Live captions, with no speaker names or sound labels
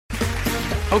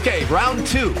Okay, round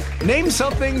two. Name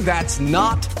something that's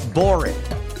not boring.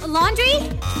 A laundry?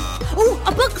 Ooh, a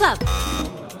book club.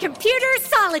 Computer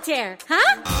solitaire,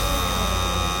 huh?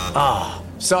 Ah,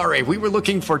 sorry, we were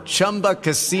looking for Chumba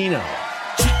Casino.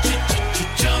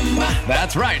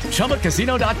 That's right,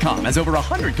 ChumbaCasino.com has over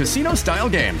 100 casino-style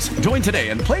games. Join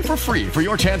today and play for free for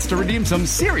your chance to redeem some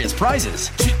serious prizes.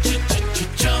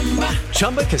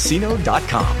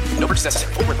 ChumbaCasino.com. No purchase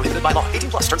necessary. Void where prohibited by law.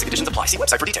 18 plus. Terms and conditions apply. See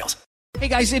website for details. Hey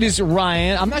guys, it is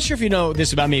Ryan. I'm not sure if you know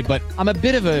this about me, but I'm a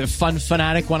bit of a fun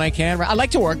fanatic when I can. I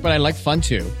like to work, but I like fun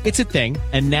too. It's a thing.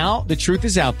 And now the truth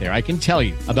is out there. I can tell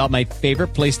you about my favorite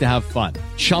place to have fun.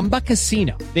 Chumba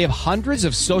Casino. They have hundreds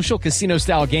of social casino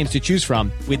style games to choose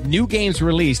from with new games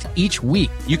released each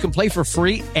week. You can play for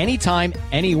free anytime,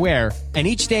 anywhere. And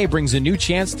each day brings a new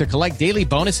chance to collect daily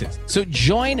bonuses. So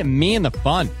join me in the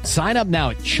fun. Sign up now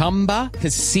at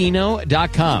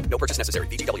ChumbaCasino.com. No purchase necessary.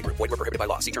 VGW. Void where prohibited by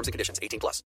law. See terms and conditions. 18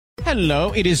 plus.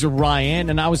 Hello, it is Ryan,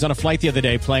 and I was on a flight the other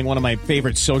day playing one of my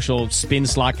favorite social spin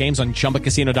slot games on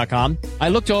ChumbaCasino.com. I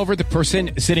looked over at the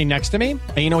person sitting next to me,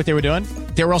 and you know what they were doing?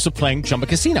 They were also playing Chumba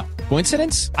Casino.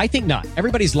 Coincidence? I think not.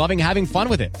 Everybody's loving having fun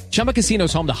with it. Chumba Casino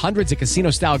is home to hundreds of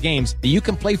casino-style games that you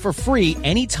can play for free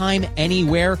anytime,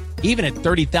 anywhere, even at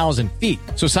 30,000 feet.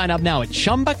 So sign up now at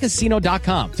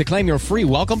ChumbaCasino.com to claim your free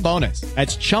welcome bonus.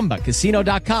 That's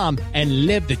ChumbaCasino.com and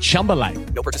live the Chumba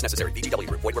life. No purchase necessary. VGW.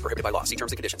 Void where prohibited by law. See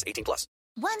terms and conditions. 18 plus.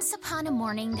 Once upon a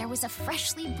morning, there was a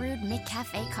freshly brewed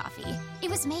McCafe coffee.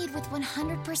 It was made with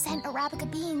 100%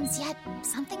 Arabica beans, yet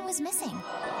something was missing.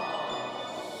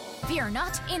 Fear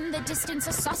not. In the distance,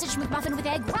 a sausage McMuffin with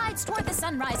egg rides toward the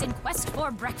sunrise in quest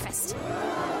for breakfast.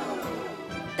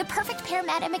 The perfect pair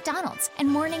met at McDonald's, and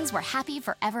mornings were happy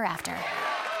forever after.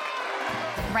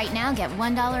 Right now, get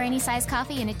 $1 any size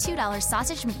coffee and a $2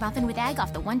 sausage McMuffin with egg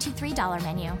off the $1, $2, $3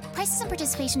 menu. Prices and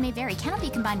participation may vary. Cannot be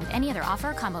combined with any other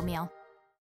offer or combo meal.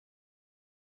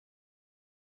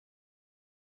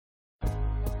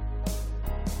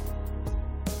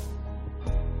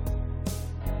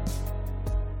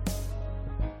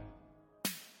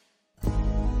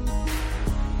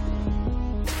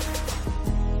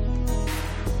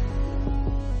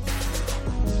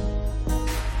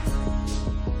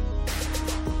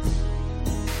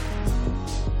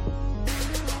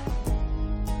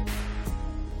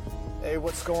 Hey,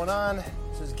 what's going on?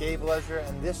 This is Gabe Lezra,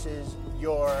 and this is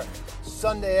your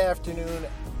Sunday afternoon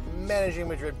Managing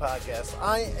Madrid podcast.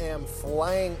 I am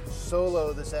flying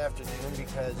solo this afternoon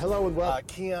because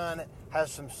Keon has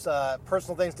some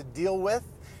personal things to deal with,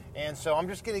 and so I'm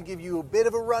just going to give you a bit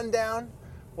of a rundown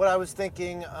what I was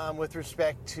thinking with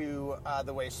respect to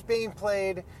the way Spain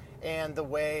played and the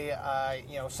way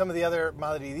some of the other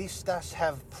Madridistas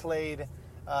have played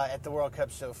at the World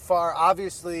Cup so far.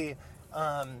 Obviously.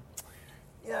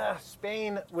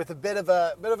 Spain with a bit of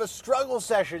a struggle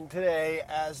session today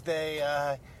as they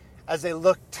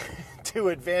looked to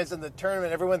advance in the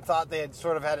tournament. Everyone thought they had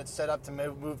sort of had it set up to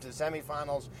move to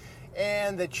semifinals,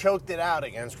 and they choked it out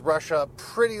against Russia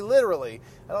pretty literally.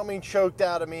 I don't mean choked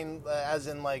out. I mean as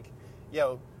in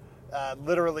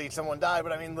literally someone died,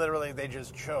 but I mean literally they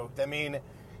just choked. I mean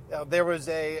there was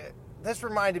this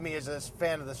reminded me as a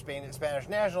fan of the Spanish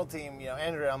national team,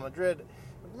 Andrea Real Madrid.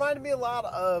 Reminded me a lot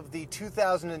of the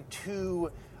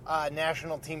 2002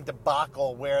 national team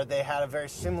debacle, where they had a very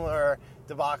similar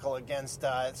debacle against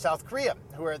South Korea,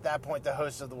 who were at that point the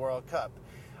hosts of the World Cup.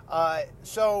 I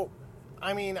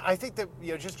think that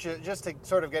just to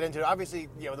sort of get into it, obviously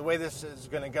the way this is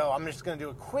going to go, I'm just going to do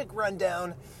a quick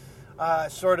rundown,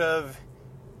 sort of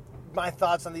my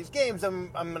thoughts on these games.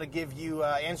 I'm going to give you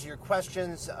answer your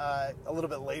questions a little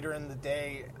bit later in the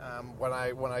day when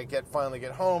I finally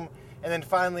get home. And then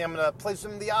finally, I'm going to play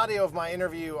some of the audio of my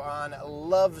interview on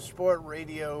Love Sport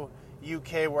Radio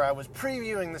UK, where I was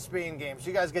previewing the Spain game. So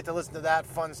you guys get to listen to that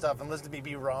fun stuff and listen to me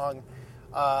be wrong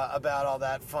about all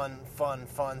that fun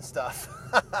stuff.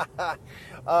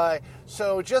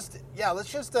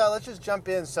 Let's just jump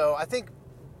in. So I think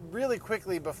really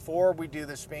quickly before we do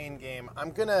the Spain game, I'm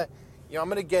gonna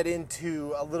get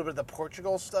into a little bit of the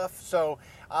Portugal stuff. So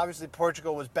obviously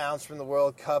Portugal was bounced from the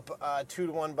World Cup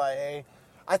 2-1 by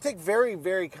I think very,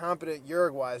 very competent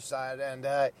Uruguay side,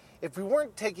 and if we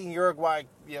weren't taking Uruguay,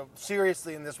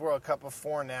 seriously in this World Cup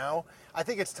before now, I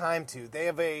think it's time to. They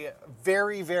have a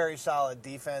very, very solid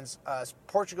defense.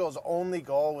 Portugal's only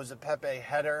goal was a Pepe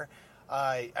header.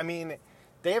 They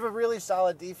have a really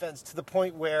solid defense to the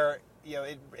point where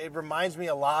it reminds me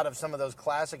a lot of some of those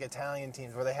classic Italian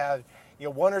teams where they have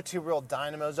one or two real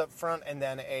dynamos up front and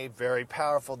then a very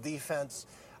powerful defense.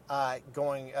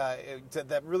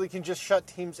 that really can just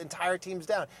shut entire teams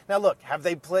down. Now, look, have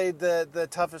they played the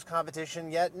toughest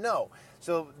competition yet? No.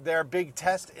 So their big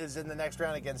test is in the next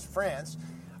round against France.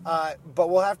 But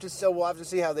we'll have to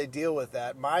see how they deal with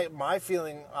that. My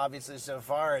feeling, obviously, so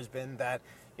far has been that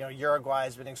Uruguay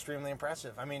has been extremely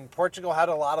impressive. I mean, Portugal had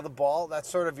a lot of the ball. That's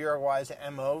sort of Uruguay's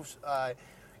MO.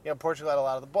 Portugal had a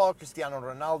lot of the ball. Cristiano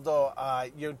Ronaldo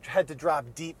had to drop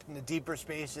deep into deeper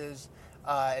spaces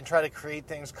and try to create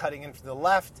things cutting in from the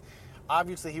left.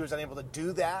 Obviously, he was unable to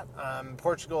do that.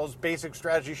 Portugal's basic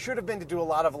strategy should have been to do a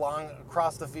lot of long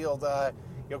across the field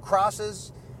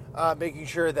crosses, making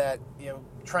sure that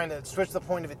trying to switch the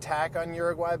point of attack on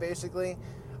Uruguay, basically.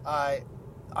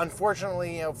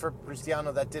 Unfortunately, for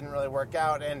Cristiano, that didn't really work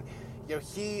out, and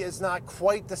he is not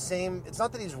quite the same. It's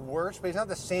not that he's worse, but he's not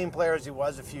the same player as he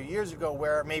was a few years ago,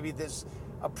 where maybe this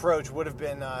approach would have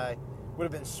been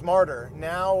smarter.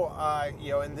 Now,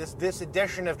 in this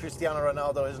edition of Cristiano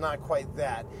Ronaldo is not quite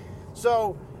that.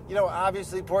 So,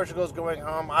 obviously Portugal's going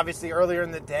home. Obviously, earlier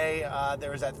in the day,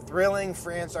 there was that thrilling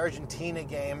France-Argentina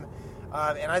game,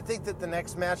 and I think that the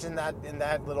next match in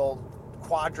that little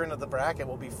quadrant of the bracket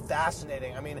will be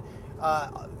fascinating. I mean,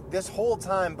 this whole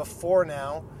time before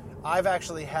now, I've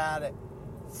actually had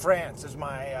France as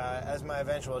my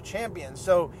eventual champion.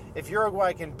 So if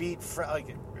Uruguay can beat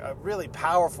a really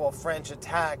powerful French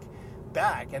attack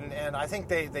back, and I think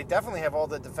they definitely have all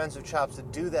the defensive chops to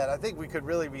do that, I think we could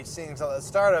really be seeing the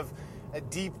start of a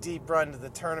deep run to the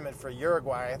tournament for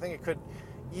Uruguay. I think it could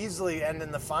easily end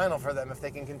in the final for them if they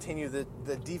can continue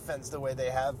the defense the way they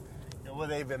have, what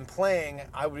they've been playing.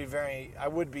 I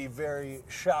would be very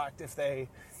shocked if they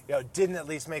didn't at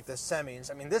least make the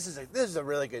semis. I mean, this is a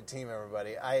really good team,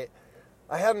 everybody. I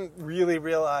hadn't really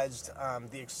realized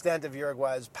the extent of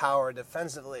Uruguay's power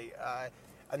defensively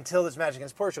until this match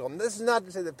against Portugal. And this is not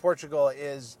to say that Portugal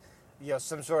is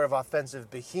some sort of offensive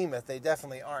behemoth. They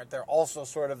definitely aren't. They're also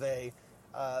sort of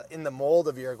in the mold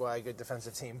of Uruguay, a good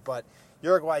defensive team. But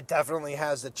Uruguay definitely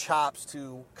has the chops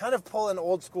to kind of pull an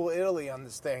old school Italy on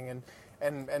this thing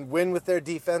and win with their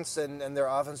defense, and their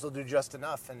offense will do just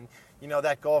enough. And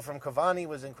that goal from Cavani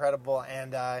was incredible,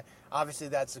 and obviously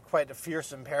that's quite a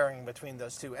fearsome pairing between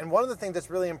those two. And one of the things that's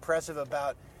really impressive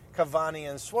about Cavani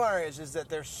and Suarez is that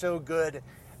they're so good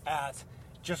at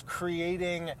just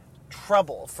creating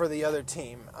trouble for the other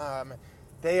team.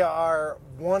 They are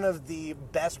one of the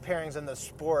best pairings in the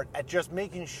sport at just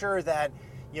making sure that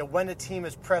when a team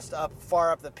is pressed up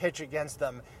far up the pitch against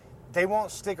them, they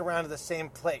won't stick around to the same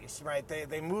place, right?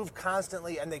 They move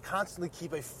constantly, and they constantly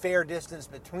keep a fair distance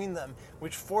between them,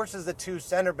 which forces the two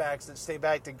center backs that stay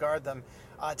back to guard them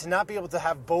to not be able to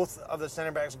have both of the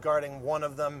center backs guarding one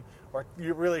of them, or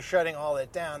you're really shutting all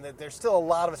it down. There's still a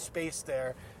lot of space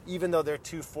there, even though they're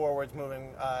two forwards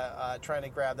moving, trying to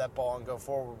grab that ball and go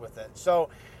forward with it. So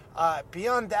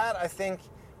beyond that, I think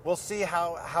we'll see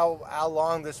how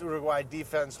long this Uruguay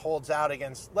defense holds out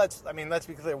against, let's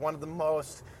be clear, one of the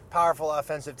most powerful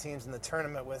offensive teams in the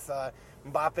tournament, with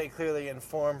Mbappe clearly in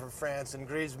form for France, and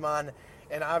Griezmann,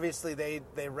 and obviously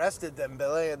they rested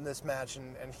Dembele in this match,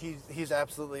 and he's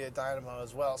absolutely a dynamo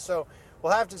as well. So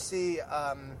we'll have to see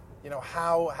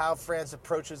how France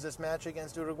approaches this match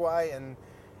against Uruguay, and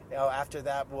after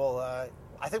that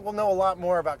I think we'll know a lot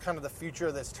more about kind of the future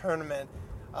of this tournament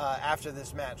after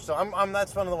this match. So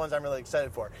that's one of the ones I'm really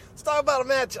excited for. Let's talk about a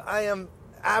match I am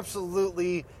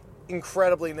absolutely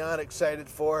incredibly not excited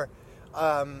for.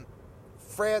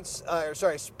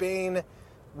 Spain,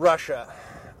 Russia.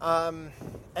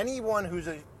 Anyone who's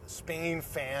a Spain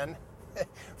fan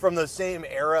from the same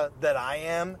era that I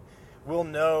am will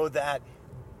know that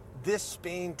this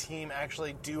Spain team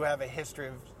actually do have a history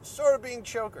of sort of being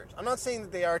chokers. I'm not saying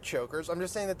that they are chokers. I'm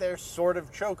just saying that they're sort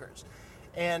of chokers.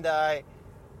 And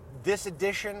this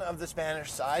edition of the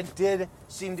Spanish side did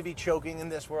seem to be choking in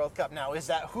this World Cup. Now,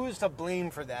 who's to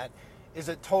blame for that is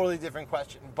a totally different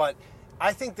question. But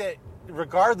I think that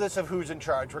regardless of who's in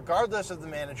charge, regardless of the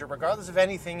manager, regardless of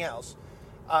anything else,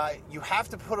 you have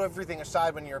to put everything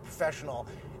aside when you're a professional.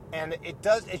 And it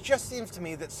just seems to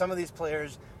me that some of these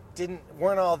players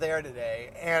weren't all there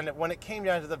today. And when it came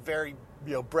down to the very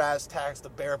brass tacks, the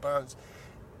bare bones,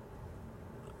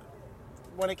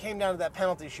 when it came down to that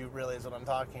penalty shoot, really is what I'm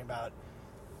talking about,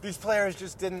 these players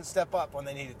just didn't step up when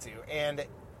they needed to. And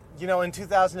in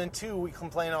 2002, we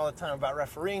complain all the time about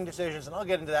refereeing decisions, and I'll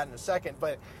get into that in a second.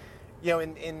 But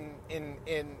in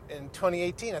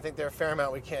 2018, I think there are a fair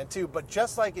amount we can too. But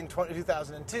just like in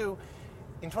 2002,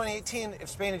 in 2018, if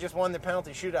Spain had just won the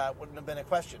penalty shootout, it wouldn't have been a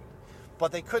question.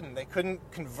 But they couldn't. They couldn't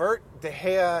convert. De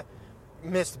Gea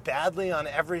missed badly on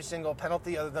every single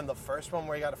penalty other than the first one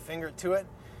where he got a finger to it.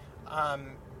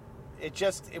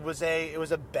 it was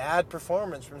a bad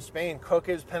performance from Spain.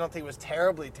 Coque's penalty was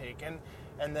terribly taken,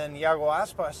 and then Iago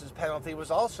Aspas' penalty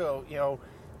was also,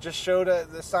 just showed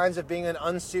the signs of being an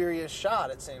unserious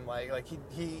shot. It seemed like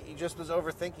he just was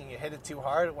overthinking it, hit it too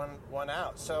hard, it went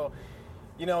out. So,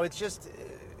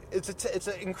 it's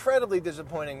an incredibly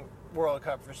disappointing World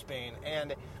Cup for Spain,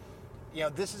 and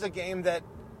this is a game that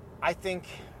I think,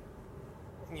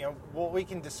 we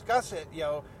can discuss it,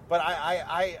 but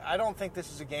I don't think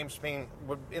this is a game Spain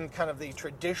would, in kind of the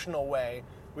traditional way,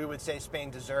 we would say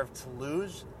Spain deserved to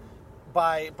lose.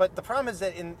 But the problem is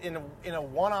that in a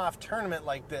one-off tournament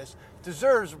like this,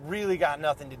 deserves really got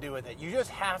nothing to do with it. You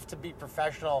just have to be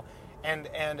professional, and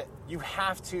you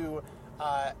have to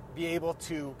be able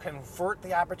to convert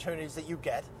the opportunities that you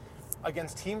get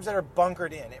against teams that are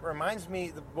bunkered in. It reminds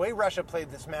me, the way Russia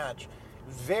played this match,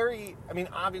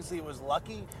 obviously it was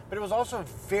lucky, but it was also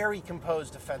very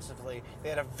composed defensively. They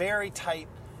had a very tight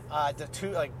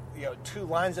two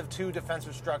lines of two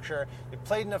defensive structure. They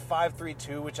played in a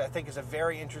 5-3-2, which I think is a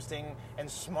very interesting and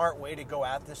smart way to go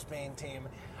at the Spain team.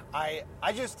 I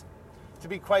just, to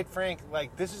be quite frank,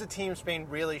 this is a team Spain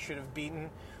really should have beaten,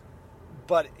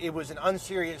 but it was an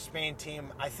unserious Spain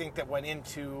team, I think, that went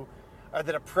into, or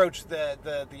that approached the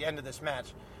end of this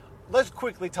match. Let's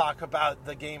quickly talk about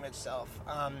the game itself.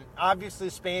 Obviously,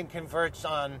 Spain converts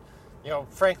on,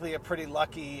 frankly, a pretty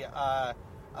lucky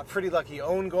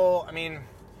own goal.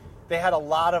 They had a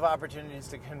lot of opportunities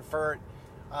to convert.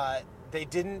 They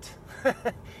didn't.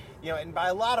 And by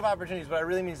a lot of opportunities, what I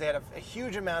really mean is they had a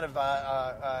huge amount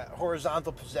of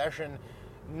horizontal possession,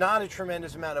 not a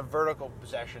tremendous amount of vertical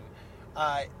possession.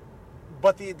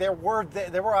 But there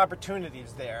were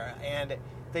opportunities there, and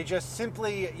they just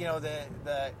simply,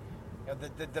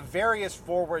 the various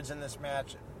forwards in this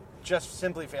match just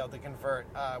simply failed to convert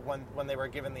when they were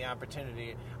given the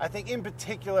opportunity. I think in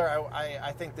particular,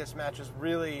 I think this match is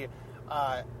really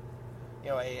a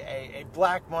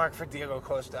black mark for Diego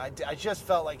Costa. I just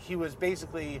felt like he was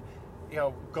basically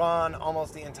gone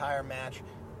almost the entire match.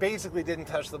 Basically didn't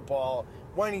touch the ball.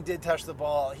 When he did touch the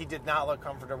ball, he did not look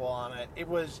comfortable on it. It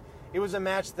was a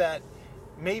match that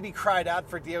maybe cried out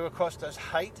for Diego Costa's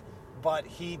height, but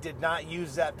he did not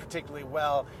use that particularly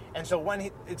well. And so when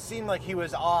it seemed like he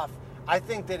was off, I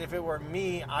think that if it were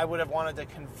me, I would have wanted to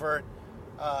convert.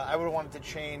 I would have wanted to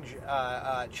change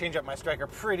up my striker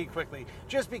pretty quickly,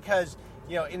 just because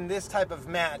in this type of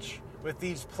match with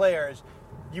these players,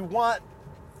 you want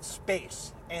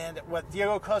space. And what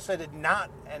Diego Costa did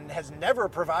not and has never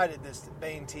provided this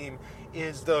Spain team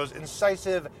is those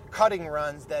incisive cutting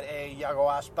runs that a Iago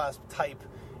Aspas type,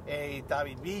 a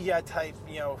David Villa type,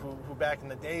 who back in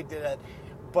the day did it.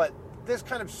 But this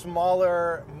kind of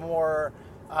smaller, more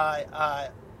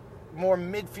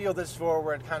midfielders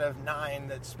forward kind of nine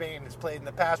that Spain has played in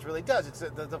the past really does. It's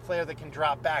the player that can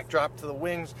drop to the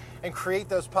wings and create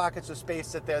those pockets of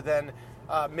space that they're then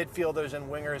midfielders and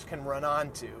wingers can run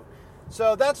onto.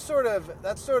 So that's sort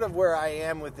of where I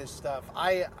am with this stuff.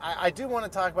 I do want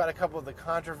to talk about a couple of the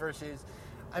controversies.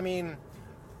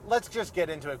 Let's just get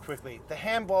into it quickly. The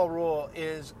handball rule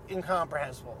is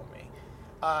incomprehensible to me.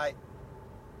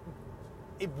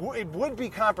 It would be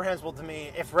comprehensible to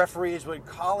me if referees would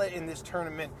call it in this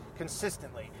tournament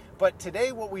consistently. But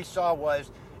today what we saw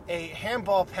was a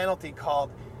handball penalty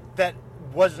called that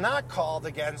was not called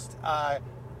against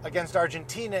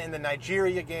Argentina in the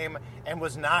Nigeria game, and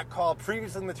was not called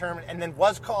previously in the tournament, and then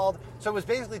was called. So it was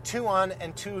basically two on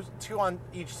and two on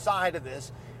each side of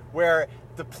this, where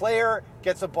the player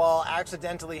gets a ball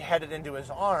accidentally headed into his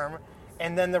arm,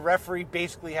 and then the referee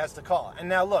basically has to call. And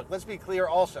now look, let's be clear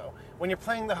also. When you're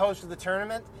playing the host of the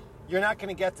tournament, you're not going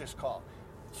to get this call.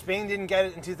 Spain didn't get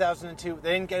it in 2002.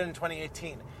 They didn't get it in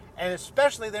 2018. And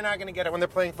especially they're not going to get it when they're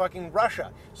playing fucking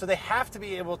Russia. So they have to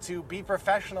be able to be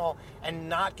professional and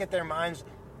not get their minds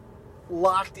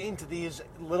locked into these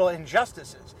little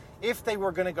injustices. If they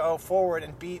were going to go forward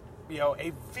and beat,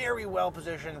 a very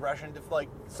well-positioned Russian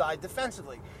side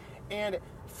defensively. And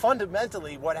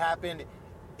fundamentally what happened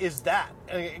is that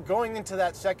going into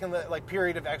that second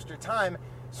period of extra time,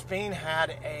 Spain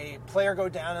had a player go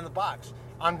down in the box.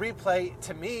 On replay,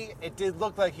 to me, it did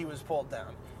look like he was pulled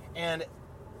down. And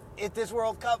at this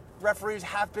World Cup, referees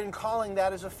have been calling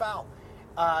that as a foul.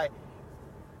 I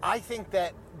think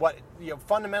that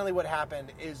fundamentally what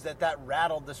happened is that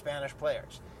rattled the Spanish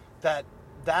players.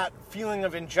 That feeling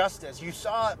of injustice, you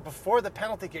saw it before the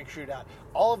penalty kick shootout.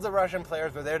 All of the Russian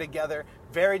players were there together,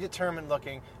 very determined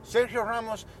looking. Sergio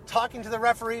Ramos talking to the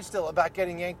referee still about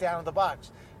getting yanked out of the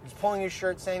box. He's pulling his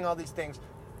shirt, saying all these things.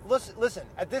 Listen,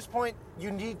 at this point, you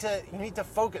need to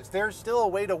focus. There's still a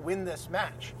way to win this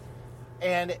match.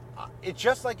 And it's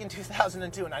just like in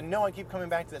 2002, and I know I keep coming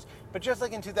back to this, but just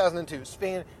like in 2002,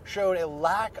 Spain showed a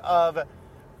lack of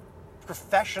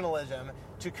professionalism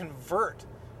to convert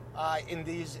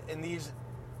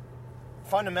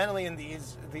fundamentally in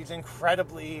these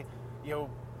incredibly,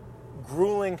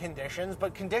 grueling conditions,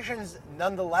 but conditions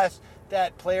nonetheless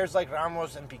that players like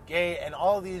Ramos and Piqué and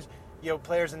all of these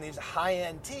players in these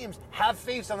high-end teams have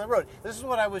faced on the road. This is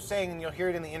what I was saying, and you'll hear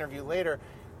it in the interview later.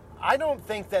 I don't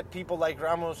think that people like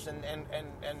Ramos and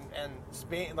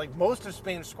Spain, like most of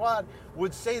Spain's squad,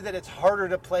 would say that it's harder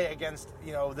to play against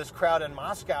this crowd in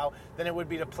Moscow than it would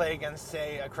be to play against,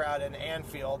 say, a crowd in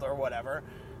Anfield or whatever.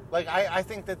 Like I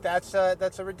think that's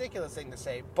a ridiculous thing to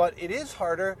say, but it is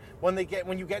harder when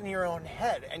you get in your own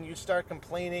head and you start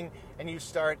complaining and you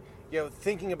start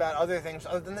thinking about other things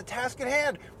other than the task at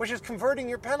hand, which is converting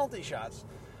your penalty shots.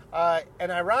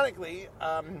 And ironically,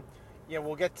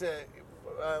 we'll get to.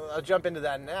 I'll jump into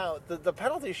that now. The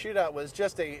penalty shootout was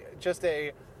just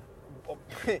a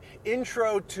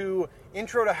intro to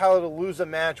how to lose a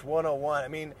match 101. I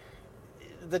mean,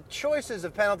 the choices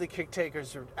of penalty kick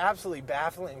takers are absolutely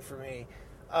baffling for me.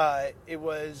 It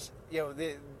was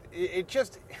it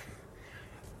just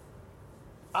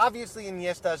obviously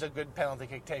Iniesta's a good penalty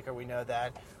kick taker. We know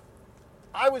that.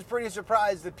 I was pretty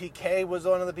surprised that Piqué was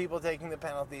one of the people taking the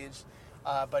penalties,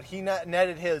 but he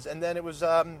netted his, and then it was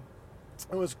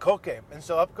Koke, and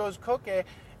so up goes Koke,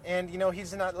 and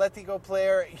he's an Atletico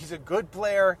player. He's a good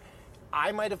player.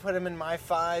 I might have put him in my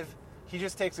 5. He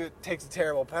just takes a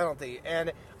terrible penalty,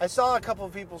 and I saw a couple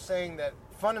of people saying that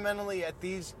fundamentally at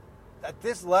this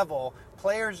level,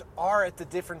 players are at the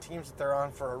different teams that they're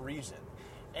on for a reason,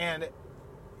 and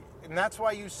that's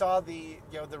why you saw the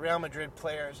Real Madrid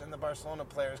players and the Barcelona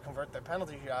players convert their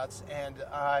penalty shots, and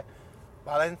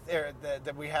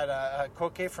that we had a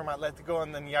Koke from Atletico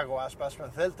and then Iago Aspas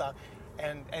from Celta,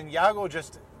 and Iago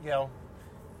just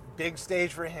big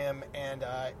stage for him, and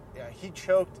he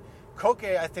choked.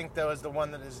 Koke, I think, though, is the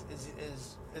one that is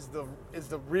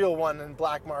the real one in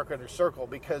black market or circle,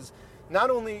 because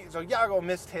not only Iago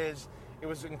missed his, it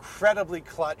was an incredibly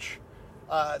clutch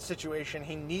situation.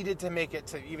 He needed to make it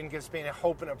to even give Spain a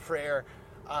hope and a prayer,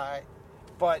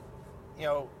 but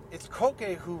it's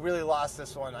Koke who really lost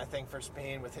this one, I think, for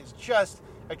Spain with his just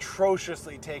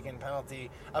atrociously taken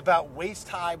penalty about waist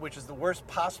high, which is the worst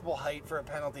possible height for a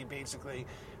penalty, basically.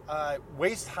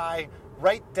 Waist high,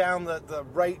 right down the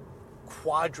right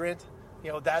quadrant,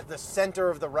 that the center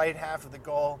of the right half of the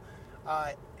goal.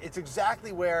 It's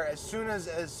exactly where as soon as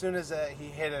he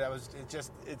hit it,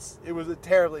 it was a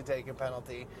terribly taken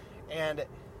penalty, and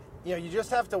you just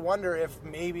have to wonder if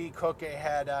maybe Koke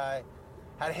had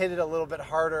hit it a little bit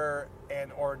harder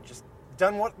or just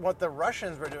done what the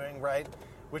Russians were doing right,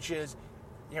 which is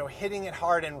hitting it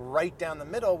hard and right down the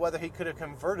middle, whether he could have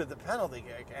converted the penalty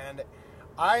kick. And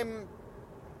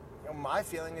my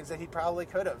feeling is that he probably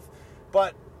could have.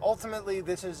 But ultimately,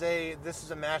 this is a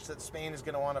match that Spain is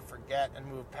going to want to forget and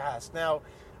move past. Now,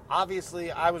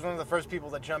 obviously, I was one of the first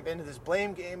people to jump into this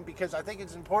blame game because I think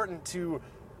it's important to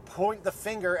point the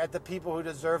finger at the people who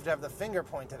deserve to have the finger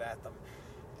pointed at them.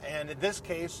 And in this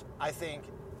case, I think,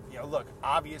 look,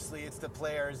 obviously it's the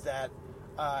players that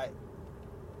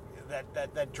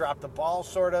drop the ball,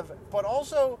 sort of, but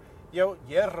also,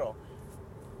 Hierro.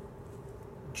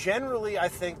 Generally, I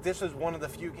think this is one of the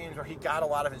few games where he got a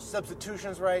lot of his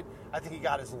substitutions right. I think he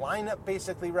got his lineup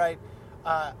basically right.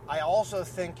 I also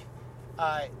think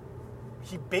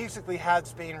he basically had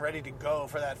Spain ready to go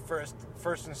for that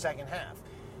first and second half.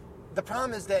 The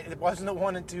problem is that it wasn't a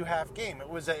 1 and 2 half game. It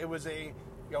was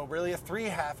really a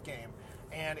 3-half game,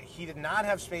 and he did not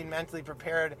have Spain mentally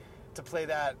prepared to play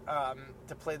that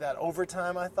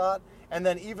overtime, I thought. And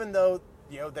then even though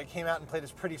they came out and played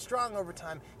us pretty strong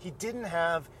overtime, he didn't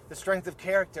have the strength of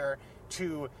character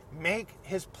to make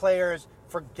his players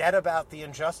forget about the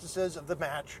injustices of the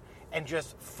match and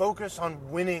just focus on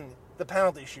winning the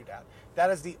penalty shootout. That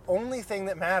is the only thing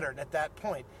that mattered at that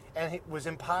point, and it was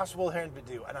impossible for him to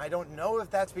do. And I don't know if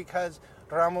that's because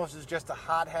Ramos is just a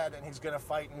hothead and he's going to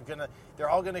fight and they're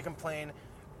all going to complain.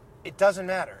 It doesn't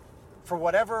matter. For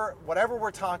whatever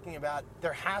we're talking about,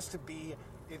 there has to be.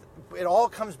 It all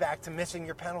comes back to missing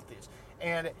your penalties.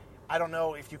 And I don't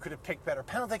know if you could have picked better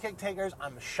penalty kick takers.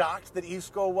 I'm shocked that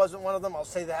Isco wasn't one of them. I'll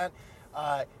say that.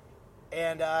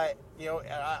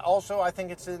 Also I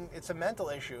think it's a mental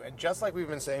issue. And just like we've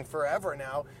been saying forever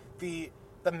now, the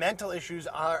mental issues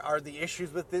are the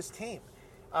issues with this team.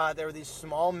 There were these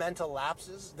small mental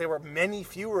lapses. There were many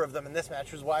fewer of them in this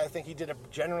match, which is why I think he did a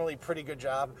generally pretty good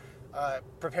job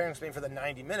preparing Spain for the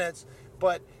 90 minutes.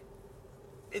 But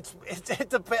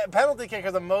penalty kick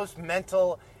are the most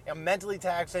mentally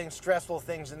taxing, stressful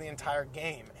things in the entire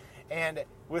game. And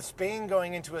with Spain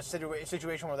going into a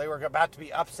situation where they were about to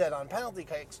be upset on penalty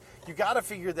kicks, you got to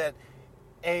figure that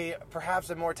perhaps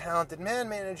a more talented man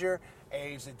manager,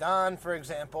 a Zidane, for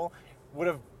example, would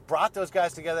have brought those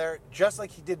guys together just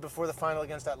like he did before the final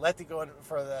against Atletico and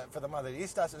for the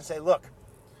Madridistas, and say, look,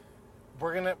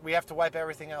 we have to wipe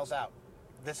everything else out.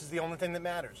 This is the only thing that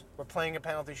matters. We're playing a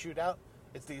penalty shootout.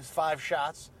 It's these 5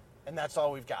 shots, and that's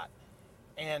all we've got.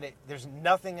 And there's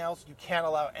nothing else. You can't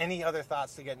allow any other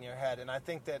thoughts to get in your head. And I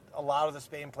think that a lot of the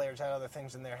Spain players had other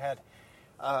things in their head,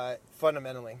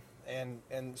 fundamentally.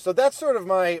 And so that's sort of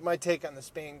my take on the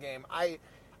Spain game. I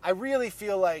really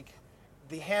feel like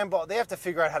the handball, they have to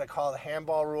figure out how to call the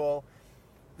handball rule.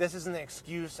 This isn't an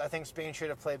excuse. I think Spain should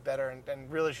have played better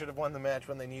and really should have won the match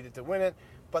when they needed to win it.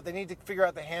 But they need to figure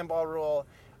out the handball rule.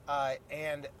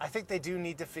 And I think they do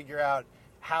need to figure out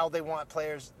how they want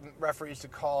referees to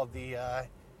call the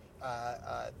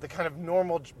kind of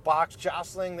normal box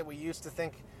jostling that we used to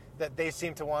think that they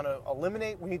seem to want to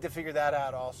eliminate. We need to figure that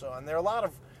out also. And there are a lot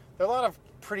of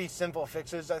pretty simple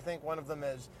fixes. I think one of them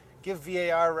is give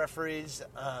VAR referees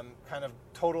kind of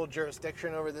total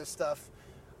jurisdiction over this stuff.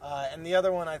 And the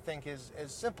other one I think is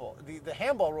simple. The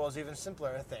handball rule is even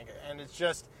simpler, I think. And it's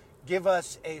just give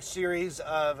us a series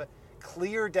of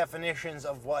clear definitions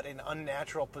of what an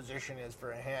unnatural position is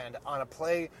for a hand on a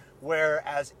play,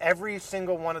 whereas every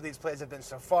single one of these plays have been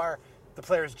so far, the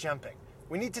player is jumping.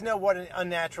 We need to know what an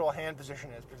unnatural hand position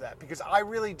is for that, because I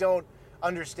really don't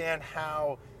understand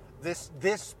how this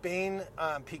Spain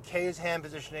Piqué's hand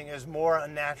positioning is more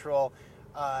unnatural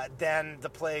than the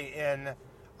play in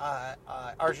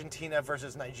Argentina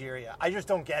versus Nigeria. I just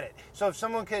don't get it. So if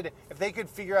they could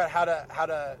figure out how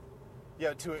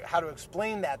to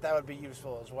explain that would be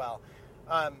useful as well.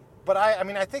 But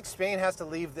I think Spain has to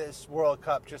leave this World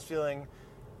Cup just feeling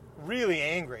really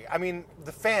angry. I mean,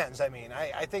 the fans,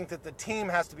 I think that the team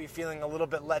has to be feeling a little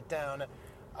bit let down,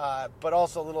 but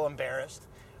also a little embarrassed.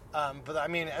 But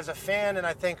as a fan, and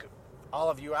I think all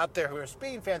of you out there who are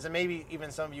Spain fans, and maybe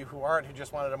even some of you who aren't, who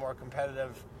just wanted a more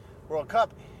competitive World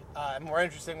Cup, a more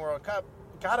interesting World Cup,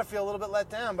 got to feel a little bit let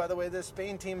down by the way this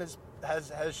Spain team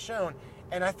has shown.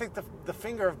 And I think the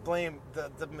finger of blame,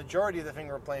 the majority of the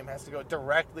finger of blame has to go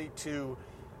directly to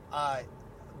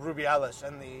Rubiales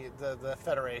and the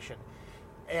Federation.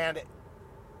 And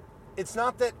it's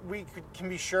not that we can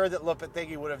be sure that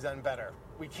Lopetegui would have done better.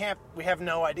 We have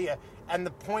no idea. And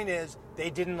the point is, they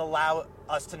didn't allow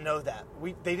us to know that.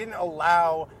 They didn't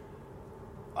allow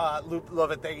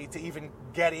Lopetegui to even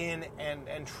get in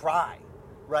and try,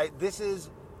 right? This is...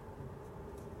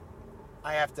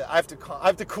 I have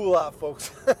to cool off,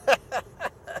 folks.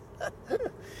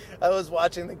 I was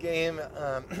watching the game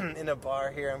in a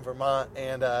bar here in Vermont,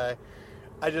 and I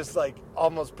just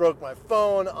almost broke my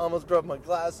phone, almost broke my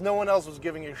glass. No one else was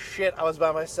giving a shit. I was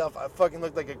by myself. I fucking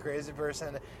looked like a crazy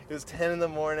person. It was 10 in the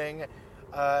morning.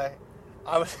 I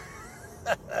was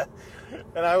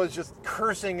and I was just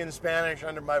cursing in Spanish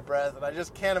under my breath, and I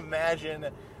just can't imagine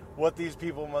what these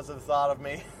people must have thought of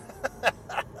me.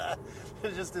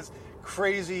 There's just this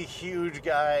crazy, huge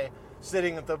guy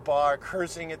sitting at the bar,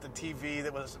 cursing at the TV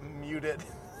that was muted.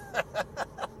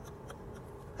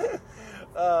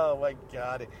 Oh, my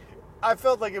God. I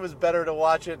felt like it was better to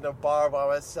watch it in a bar by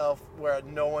myself where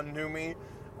no one knew me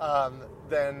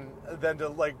than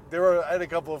to, I had a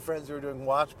couple of friends who were doing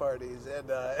watch parties,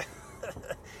 and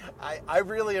I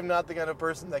really am not the kind of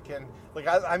person that can,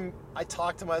 I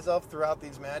talk to myself throughout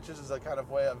these matches as a kind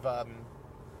of way of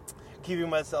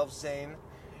keeping myself sane.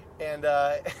 And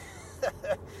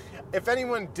if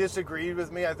anyone disagreed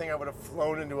with me, I think I would have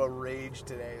flown into a rage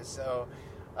today. So,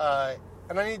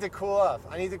 and I need to cool off.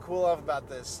 I need to cool off about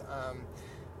this.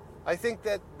 I think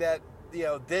that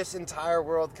this entire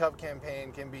World Cup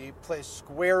campaign can be placed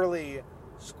squarely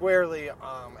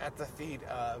at the feet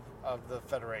of the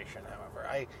Federation.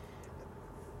 However,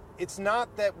 it's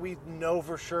not that we know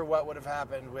for sure what would have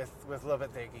happened with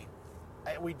Lopetegui.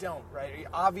 We don't, right?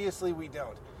 Obviously, we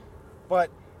don't.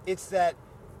 But it's that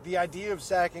the idea of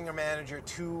sacking a manager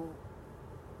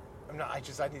I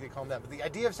need to calm down. But the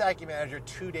idea of sacking a manager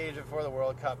 2 days before the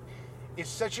World Cup is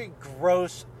such a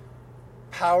gross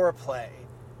power play.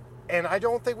 And I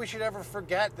don't think we should ever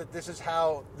forget that this is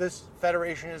how this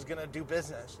federation is going to do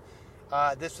business.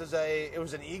 It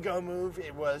was an ego move.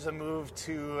 It was a move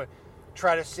to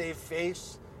try to save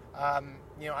face.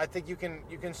 I think you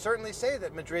can certainly say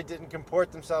that Madrid didn't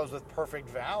comport themselves with perfect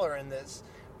valor in this.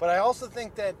 But I also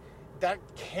think that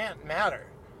can't matter.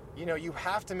 You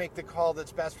have to make the call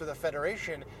that's best for the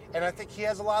federation, and I think he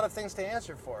has a lot of things to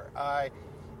answer for.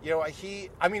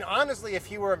 honestly, if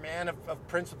he were a man of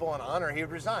principle and honor, he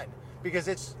would resign, because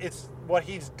it's what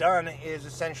he's done is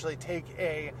essentially take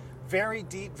a very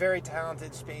deep, very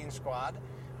talented Spain squad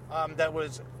that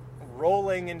was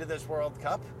rolling into this World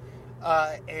Cup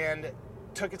and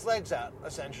took its legs out,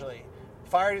 essentially.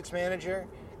 Fired its manager,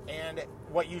 and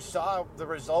what you saw, the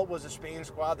result was a Spain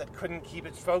squad that couldn't keep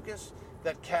its focus,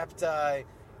 that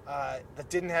that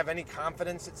didn't have any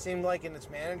confidence, it seemed like, in its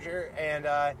manager, and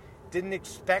didn't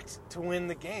expect to win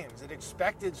the games. It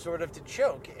expected sort of to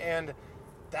choke, and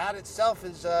that itself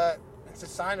is it's a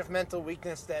sign of mental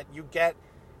weakness that you get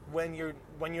when you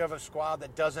have a squad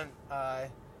that doesn't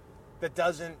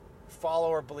follow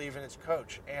or believe in its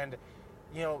coach. And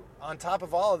on top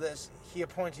of all of this, he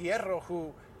appoints Hierro,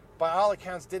 who by all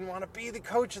accounts didn't want to be the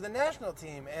coach of the national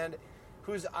team, and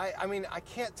who's I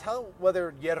can't tell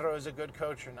whether Hierro is a good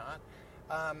coach or not.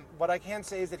 What I can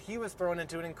say is that he was thrown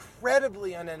into an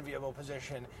incredibly unenviable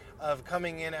position of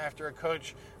coming in after a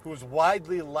coach who was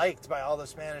widely liked by all the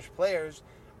Spanish players,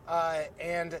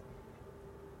 and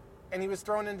he was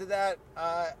thrown into that,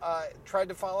 tried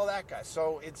to follow that guy.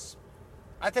 So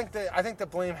I think the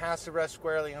blame has to rest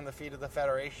squarely on the feet of the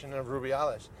Federation of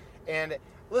Rubiales. And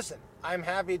listen, I'm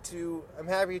happy to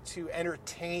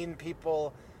entertain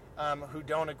people who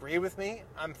don't agree with me.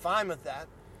 I'm fine with that.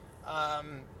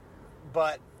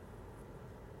 But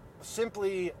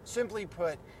simply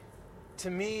put,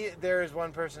 to me, there is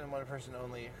one person and one person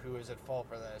only who is at fault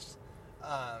for this,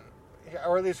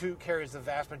 or at least who carries the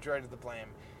vast majority of the blame.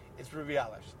 It's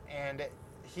Rubiales, and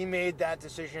he made that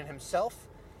decision himself.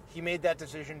 He made that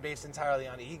decision based entirely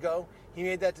on ego. He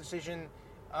made that decision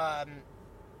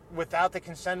without the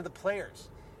consent of the players,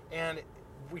 and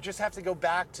we just have to go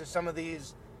back to some of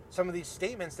these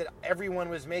statements that everyone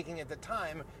was making at the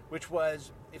time, which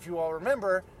was, if you all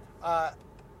remember,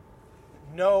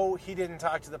 no, he didn't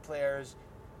talk to the players.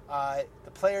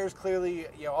 The players clearly,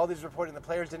 all these reporting, the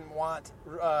players didn't want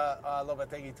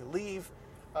Lopetegui to leave.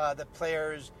 The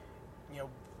players,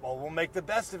 well, we'll make the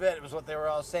best of it. It was what they were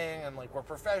all saying, and we're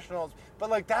professionals.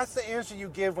 But that's the answer you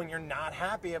give when you're not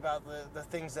happy about the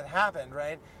things that happened,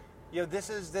 right? This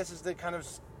is the kind of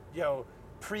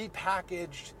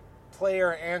pre-packaged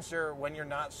player answer when you're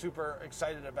not super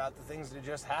excited about the things that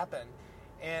just happened.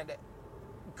 And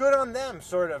good on them,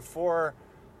 sort of, for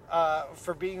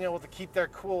being able to keep their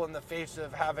cool in the face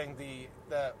of having the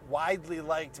widely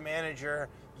liked manager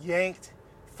yanked,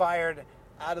 fired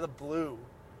out of the blue,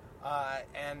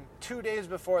 and 2 days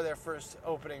before their first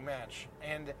opening match.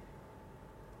 And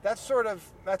that's sort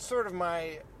of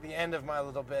the end of my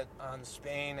little bit on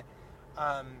Spain.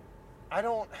 I'm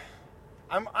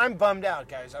bummed out,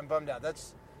 guys. I'm bummed out.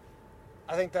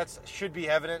 I think that should be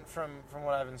evident from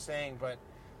what I've been saying. But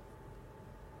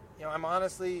I'm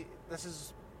honestly, this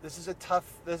is a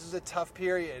tough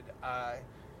period. I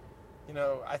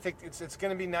think it's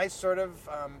going to be nice, sort of,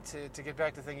 to get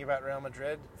back to thinking about Real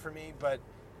Madrid for me. But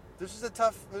this is a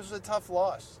tough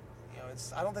loss.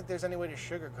 I don't think there's any way to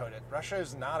sugarcoat it. Russia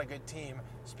is not a good team.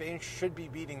 Spain should be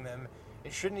beating them.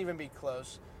 It shouldn't even be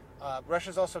close.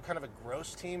 Russia's also kind of a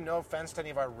gross team. No offense to any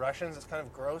of our Russians, it's kind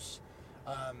of gross.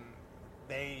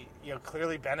 They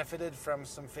clearly benefited from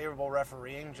some favorable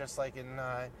refereeing, just like in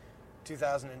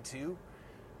 2002,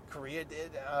 Korea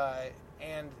did.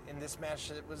 And in this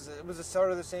match, it was a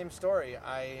sort of the same story.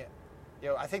 I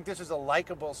think this was a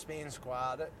likable Spain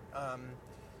squad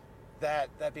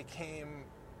that became,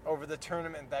 over the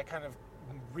tournament, that kind of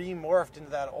remorphed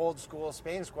into that old school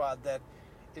Spain squad that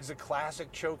is a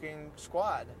classic choking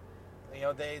squad.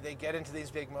 They get into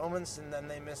these big moments and then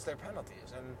they miss their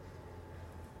penalties. And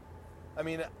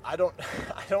I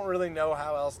don't really know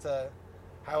how else to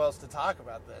talk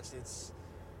about this. It's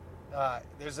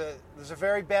there's a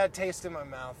very bad taste in my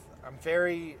mouth. I'm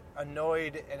very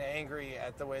annoyed and angry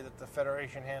at the way that the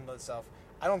Federation handled itself.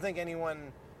 I don't think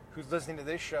anyone who's listening to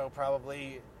this show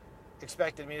probably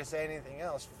expected me to say anything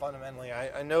else. Fundamentally,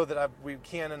 I know that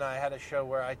Kian and I had a show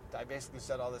where I basically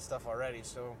said all this stuff already.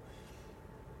 So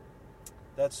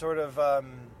that sort of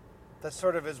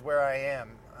is where I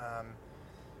am,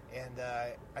 and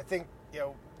I think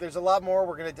there's a lot more.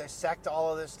 We're going to dissect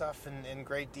all of this stuff in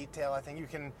great detail. I think you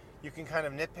can kind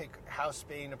of nitpick how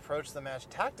Spain approached the match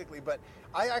tactically, but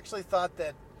I actually thought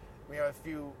that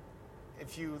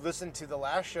if you listen to the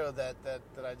last show that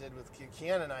I did with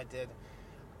Kian and I did,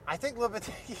 I think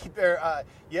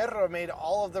Hierro made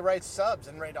all of the right subs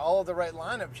and made all of the right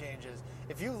lineup changes.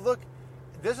 If you look,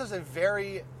 this is a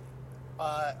very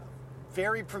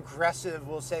progressive,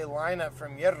 we'll say, lineup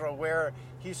from Hierro, where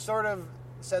he sort of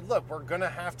said, look, we're going to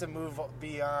have to move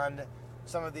beyond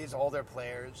some of these older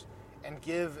players, and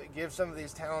give some of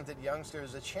these talented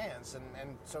youngsters a chance.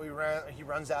 And so he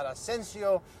runs out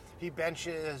Asensio, he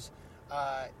benches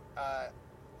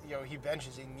he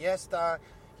benches Iniesta,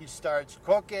 he starts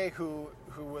Koke, who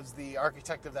was the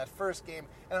architect of that first game,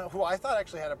 and who I thought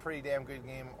actually had a pretty damn good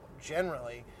game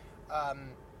generally.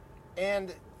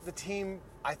 And the team,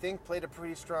 I think, played a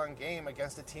pretty strong game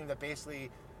against a team that basically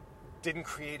didn't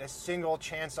create a single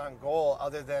chance on goal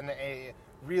other than a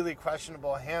really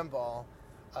questionable handball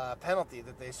penalty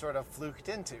that they sort of fluked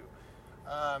into.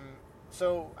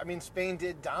 So, I mean, Spain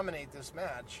did dominate this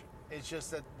match. It's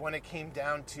just that when it came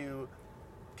down to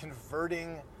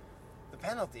converting the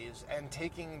penalties and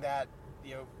taking that,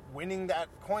 winning that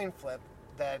coin flip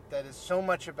that is so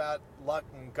much about luck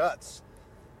and guts,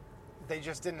 they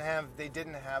just didn't have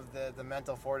the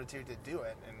mental fortitude to do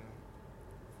it,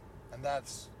 and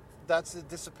that's a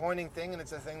disappointing thing, and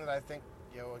it's a thing that I think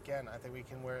I think we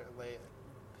can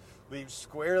leave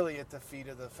squarely at the feet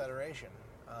of the federation,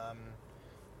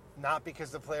 not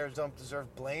because the players don't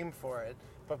deserve blame for it,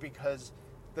 but because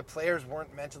the players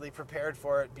weren't mentally prepared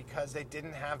for it, because they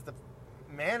didn't have the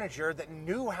manager that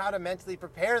knew how to mentally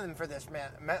prepare them for this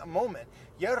moment.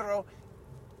 Hierro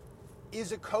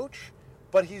is a coach,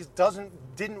 but he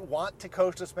didn't want to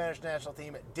coach the Spanish national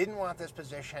team, didn't want this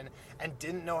position, and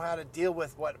didn't know how to deal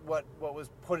with what was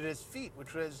put at his feet,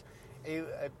 which was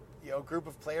a group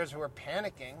of players who were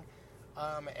panicking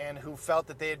and who felt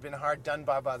that they had been hard done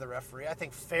by the referee. I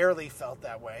think fairly felt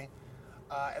that way,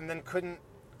 and then couldn't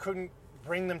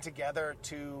bring them together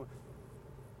to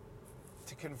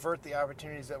convert the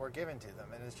opportunities that were given to them.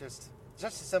 And it's just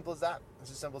as simple as that.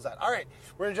 It's as simple as that. All right,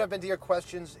 we're going to jump into your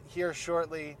questions here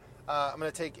shortly. I'm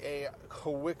going to take a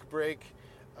quick break,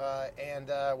 and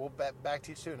we'll back to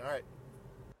you soon. All right.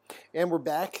 And we're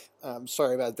back.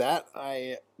 Sorry about that.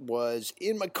 I was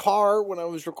in my car when I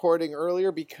was recording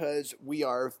earlier because we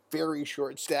are very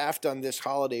short-staffed on this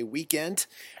holiday weekend.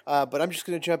 But I'm just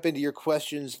going to jump into your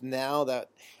questions now. That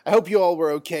I hope you all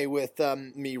were okay with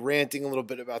me ranting a little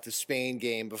bit about the Spain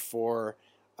game before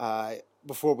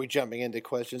we jumping into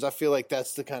questions. I feel like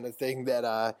that's the kind of thing that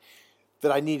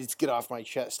I needed to get off my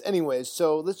chest. Anyways,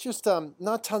 so let's just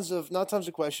not tons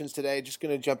of questions today. Just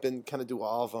going to jump in, kind of do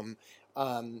all of them.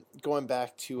 Going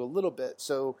back to a little bit.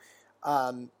 So,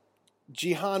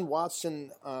 Jihan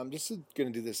Watson, just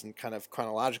going to do this in kind of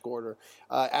chronological order,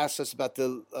 asked us about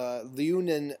the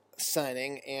Leunen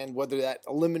signing and whether that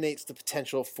eliminates the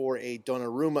potential for a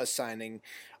Donnarumma signing.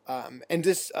 And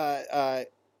this,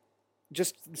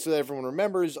 just so that everyone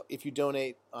remembers, if you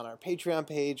donate on our Patreon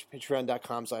page,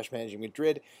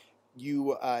 patreon.com/managingmadrid, if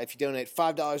you donate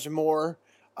 $5 or more,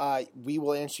 we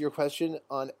will answer your question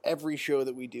on every show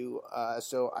that we do.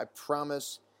 So I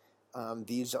promise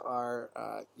these are,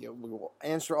 we will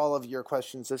answer all of your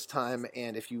questions this time.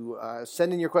 And if you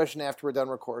send in your question after we're done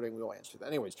recording, we will answer that.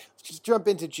 Anyways, let's just jump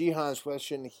into Jihan's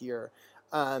question here.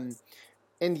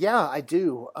 And yeah, I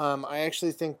do. I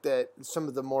actually think that some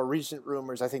of the more recent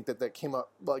rumors, I think that came up,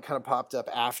 kind of popped up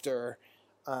after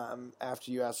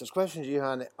you asked this question,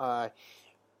 Jihan,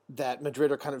 that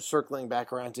Madrid are kind of circling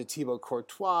back around to Thibaut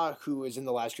Courtois, who is in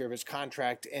the last year of his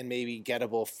contract and may be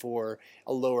gettable for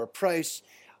a lower price,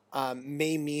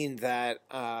 may mean that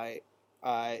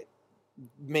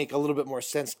make a little bit more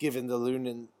sense given the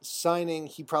Leunen signing.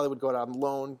 He probably would go out on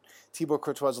loan. Thibaut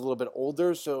Courtois is a little bit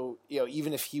older, so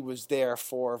even if he was there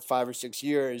for 5 or 6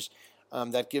 years,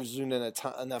 that gives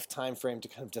Leunen enough time frame to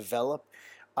kind of develop.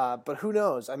 But who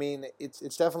knows? I mean,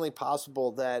 it's definitely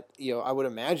possible that, I would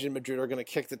imagine Madrid are going to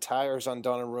kick the tires on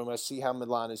Donnarumma, see how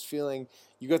Milan is feeling.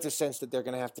 You get the sense that they're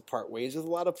going to have to part ways with a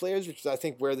lot of players, which is, I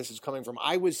think, where this is coming from.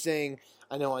 I was saying,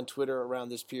 I know on Twitter around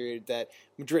this period, that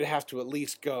Madrid have to at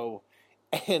least go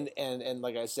and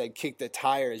like I said, kick the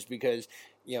tires because,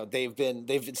 they've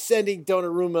been sending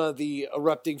Donnarumma the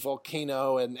erupting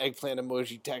volcano and eggplant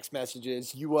emoji text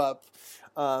messages, you up.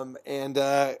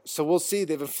 So we'll see.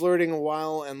 They've been flirting a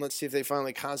while, and let's see if they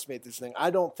finally consummate this thing.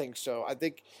 I don't think so. I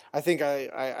think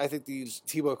these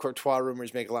Thibaut Courtois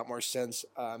rumors make a lot more sense.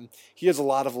 He has a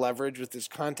lot of leverage with this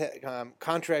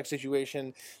contract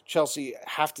situation. Chelsea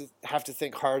have to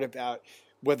think hard about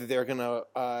whether they're going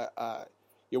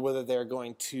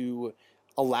to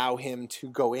allow him to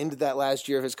go into that last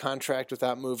year of his contract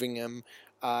without moving him,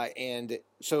 and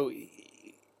so.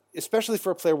 Especially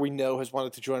for a player we know has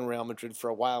wanted to join Real Madrid for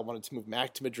a while, wanted to move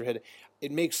back to Madrid, it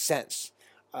makes sense.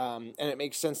 And it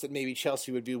makes sense that maybe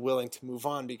Chelsea would be willing to move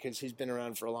on because he's been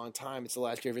around for a long time. It's the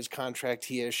last year of his contract.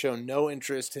 He has shown no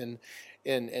interest in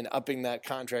upping that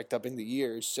contract, upping the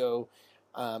years. So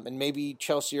And maybe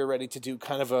Chelsea are ready to do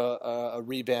kind of a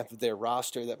revamp of their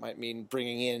roster that might mean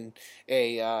bringing in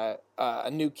a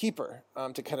new keeper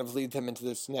to kind of lead them into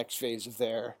this next phase of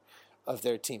their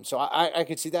team. So I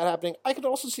could see that happening. I could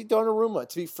also see Donnarumma,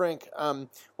 to be frank.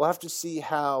 We'll have to see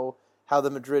how the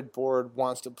Madrid board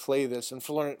wants to play this. And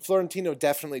Florentino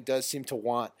definitely does seem to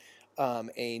want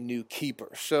a new keeper.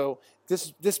 So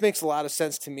this makes a lot of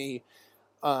sense to me.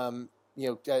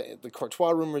 The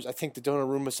Courtois rumors, I think the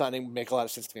Donnarumma signing would make a lot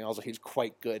of sense to me. Also, he's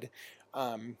quite good.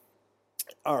 All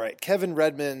right, Kevin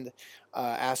Redmond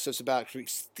asked us about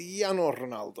Cristiano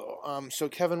Ronaldo. So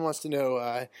Kevin wants to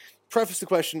know, preface the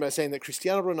question by saying that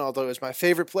Cristiano Ronaldo is my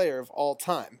favorite player of all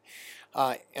time.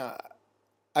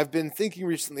 I've been thinking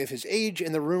recently of his age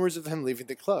and the rumors of him leaving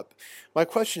the club. My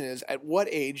question is, at what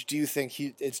age do you think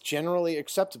it's generally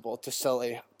acceptable to sell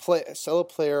a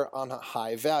player on a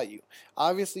high value?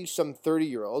 Obviously, some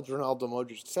 30-year-olds, Ronaldo,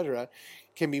 Modric, etc.,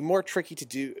 can be more tricky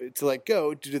to let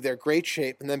go due to their great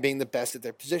shape and them being the best at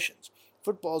their positions.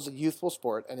 Football is a youthful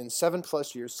sport, and in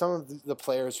 7+ years, some of the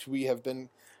players who we have been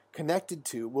connected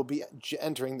to will be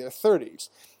entering their 30s.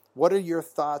 What are your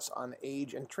thoughts on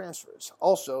age and transfers?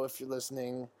 Also, if you're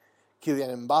listening,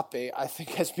 Kylian Mbappe, I think,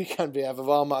 has begun on behalf of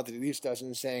all Madridistas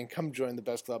and saying, come join the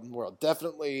best club in the world.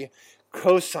 Definitely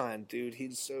co-sign, dude.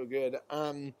 He's so good.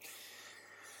 I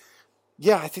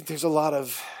think there's a lot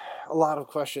of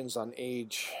questions on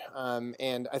age.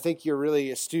 And I think you're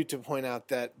really astute to point out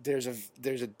that there's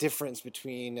a difference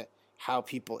between how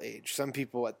people age. Some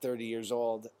people at 30 years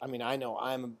old, I mean, I know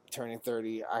I'm turning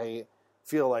 30. I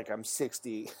feel like I'm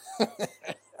 60.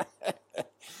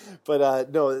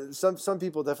 But no, some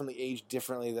people definitely age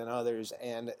differently than others,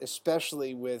 and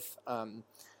especially with in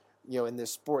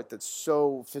this sport that's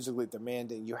so physically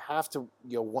demanding, you have to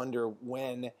wonder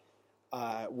when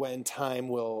time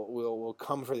will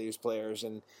come for these players.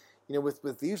 And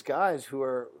with these guys who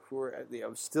are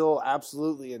still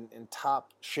absolutely in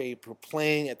top shape, who are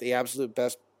playing at the absolute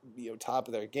best top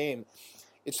of their game,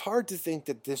 it's hard to think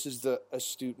that this is the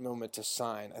astute moment to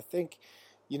sign. I think,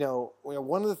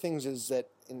 one of the things is that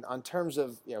on terms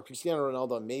of Cristiano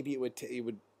Ronaldo, maybe it would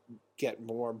get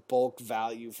more bulk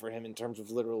value for him in terms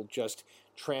of literal just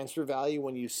transfer value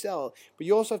when you sell. But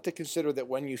you also have to consider that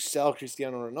when you sell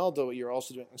Cristiano Ronaldo, what you're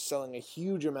also doing is selling a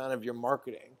huge amount of your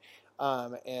marketing.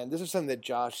 And this is something that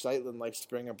Josh Zeitlin likes to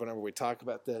bring up whenever we talk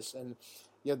about this. And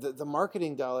the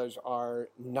marketing dollars are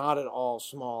not at all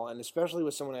small, and especially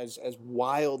with someone as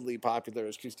wildly popular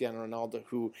as Cristiano Ronaldo,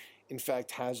 who in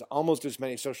fact has almost as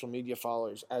many social media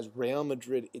followers as Real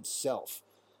Madrid itself.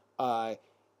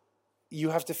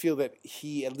 You have to feel that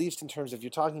he, at least in terms of,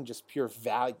 you're talking just pure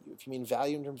value, if you mean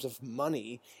value in terms of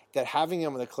money, that having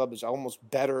him in the club is almost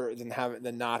better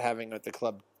than not having him at the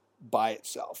club by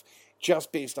itself,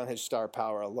 just based on his star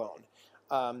power alone.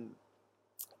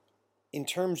 In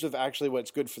terms of actually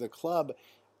what's good for the club,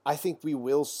 I think we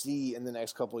will see in the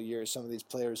next couple of years some of these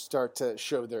players start to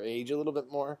show their age a little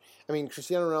bit more. I mean,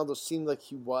 Cristiano Ronaldo seemed like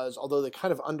he was, although the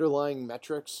kind of underlying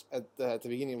metrics at the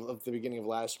beginning of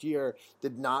last year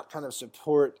did not kind of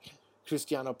support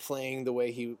Cristiano playing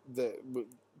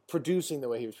producing the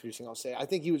way he was producing. I'll say I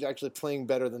think he was actually playing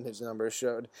better than his numbers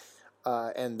showed,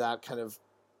 and that kind of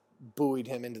buoyed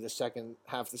him into the second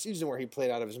half of the season where he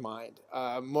played out of his mind.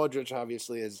 Modric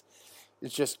obviously is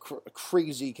just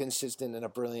crazy consistent and a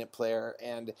brilliant player,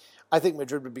 and I think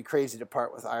Madrid would be crazy to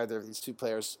part with either of these two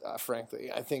players,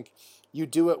 frankly. I think you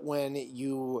do it when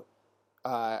you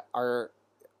there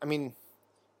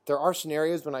are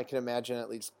scenarios when I can imagine at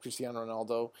least Cristiano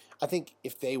Ronaldo. I think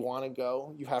if they want to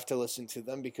go, you have to listen to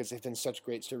them because they've been such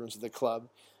great servants of the club.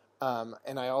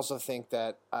 And I also think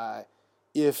that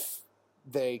if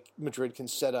Madrid can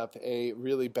set up a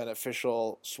really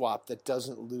beneficial swap that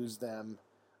doesn't lose them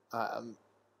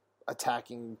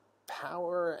attacking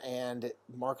power and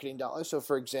marketing dollars. So,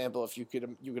 for example, if you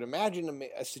could imagine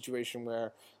a situation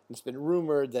where it's been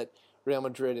rumored that Real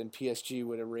Madrid and PSG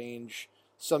would arrange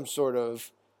some sort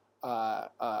of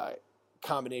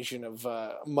combination of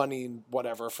money and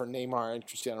whatever for Neymar and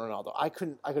Cristiano Ronaldo. I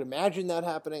could imagine that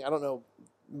happening. I don't know.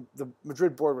 The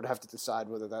Madrid board would have to decide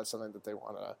whether that's something that they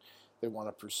want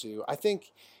to pursue. I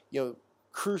think,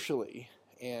 crucially,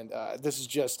 and this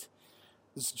just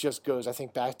goes, I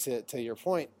think, back to your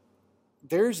point.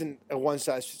 There isn't a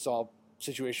one-size-fits-all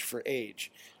situation for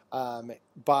age. By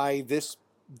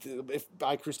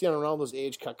Cristiano Ronaldo's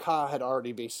age, Kaká had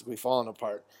already basically fallen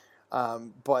apart.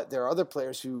 But there are other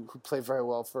players who play very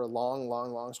well for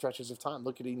long stretches of time.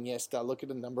 Look at Iniesta. Look at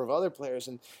a number of other players.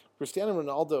 And Cristiano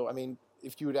Ronaldo, I mean,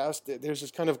 if you would ask, there's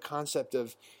this kind of concept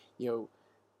of,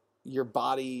 your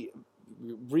body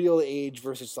real age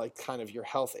versus like kind of your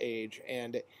health age.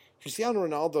 And Cristiano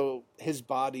Ronaldo, his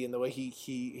body and the way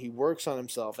he works on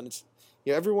himself, and it's,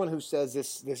 everyone who says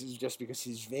this is just because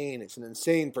he's vain, it's an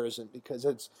insane person, because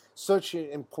it's such an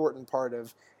important part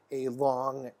of a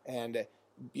long and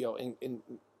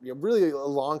really a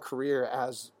long career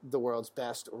as the world's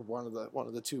best, or one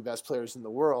of the two best players in the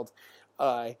world.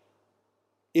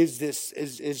 Is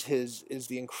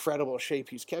the incredible shape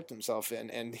he's kept himself in,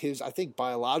 and his, I think,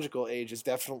 biological age is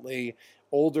definitely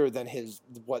older than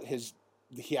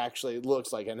he actually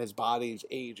looks like, and his body's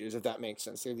age is, if that makes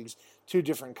sense. They're these two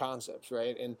different concepts,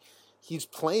 right? And he's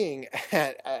playing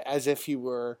as if he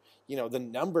were, the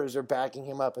numbers are backing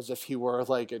him up as if he were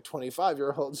like a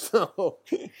 25-year-old. So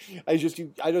I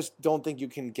just don't think you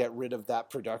can get rid of that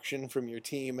production from your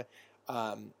team.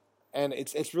 And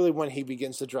it's really when he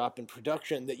begins to drop in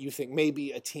production that you think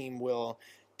maybe a team will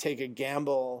take a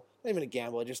gamble, not even a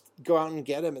gamble, just go out and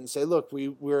get him and say, look,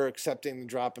 we're accepting the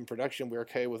drop in production. We're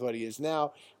okay with what he is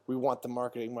now. We want the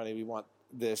marketing money. We want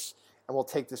this, and we'll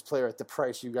take this player at the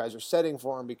price you guys are setting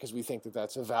for him because we think that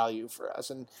that's a value for us.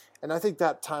 And I think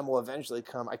that time will eventually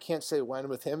come. I can't say when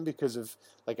with him because of,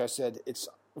 like I said, it's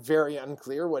very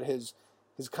unclear what his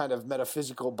kind of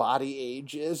metaphysical body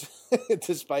age is,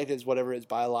 despite his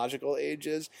biological age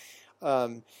is.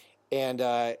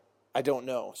 I don't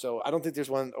know. So I don't think there's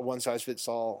a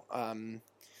one-size-fits-all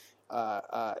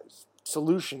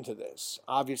solution to this.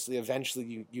 Obviously,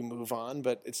 eventually you move on,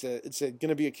 but it's going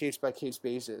to be a case-by-case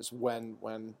basis when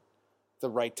the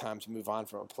right time to move on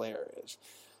from a player is.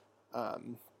 All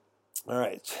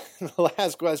right. The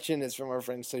last question is from our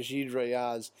friend Sajid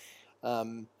Rayaz.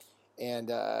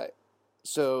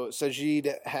 So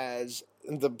Sajid has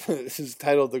this is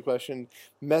titled the question,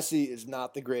 Messi is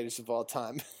not the greatest of all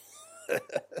time.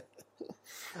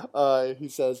 He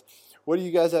says, what do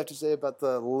you guys have to say about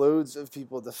the loads of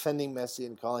people defending Messi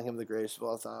and calling him the greatest of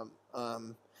all time?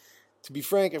 To be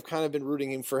frank, I've kind of been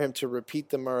rooting for him to repeat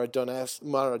the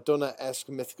Maradona-esque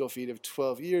mythical feat of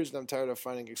 12 years, and I'm tired of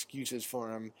finding excuses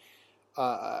for him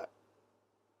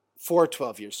for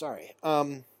 12 years. Sorry.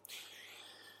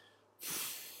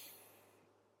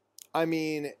 I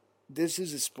mean, this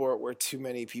is a sport where too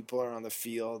many people are on the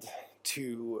field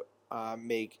to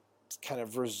make kind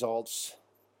of results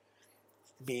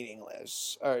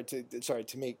meaningless, or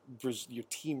to make your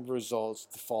team results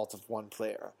the fault of one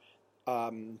player.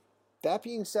 That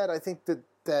being said, I think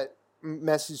that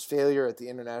Messi's failure at the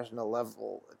international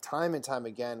level, time and time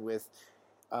again, with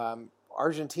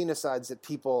Argentina sides that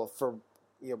people, for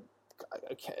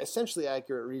essentially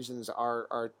accurate reasons,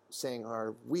 are saying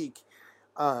are weak.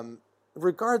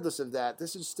 Regardless of that,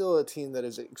 this is still a team that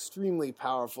is an extremely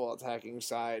powerful attacking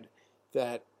side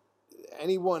that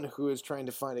anyone who is trying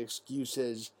to find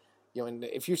excuses, and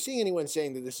if you're seeing anyone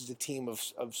saying that this is a team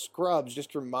of scrubs,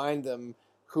 just remind them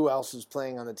who else is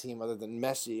playing on the team other than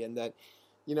Messi, and that,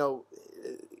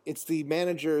 it's the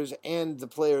managers and the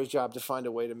players' job to find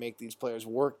a way to make these players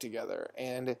work together.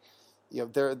 And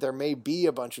there may be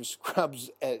a bunch of scrubs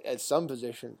at some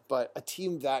positions, but a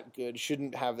team that good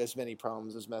shouldn't have as many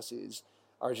problems as Messi's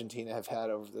Argentina have had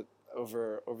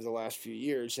over the last few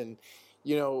years. And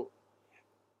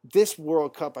this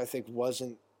World Cup, I think,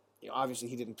 wasn't, obviously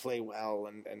he didn't play well,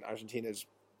 and Argentina's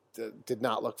did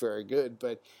not look very good,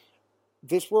 but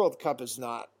this World Cup is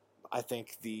not, I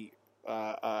think, the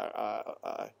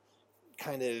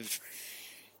kind of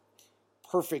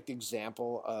perfect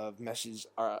example of Messi's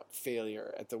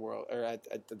failure at the world, or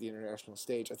at the international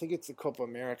stage. I think it's the Copa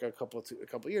America a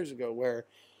couple years ago where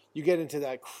you get into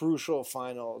that crucial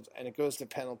final and it goes to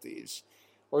penalties,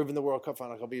 or even the World Cup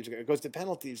final a couple years ago, it goes to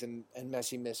penalties and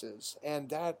Messi misses. And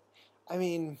that, I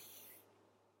mean,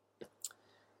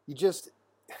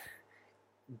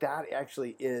 that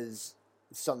actually is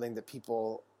something that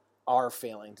people are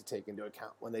failing to take into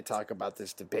account when they talk about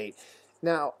this debate.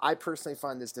 Now, I personally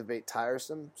find this debate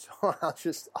tiresome, so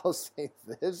I'll say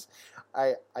this.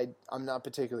 I'm not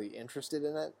particularly interested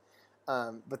in it,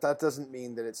 but that doesn't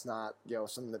mean that it's not,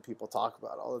 something that people talk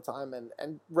about all the time,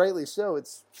 and rightly so.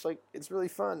 It's really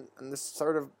fun, and this is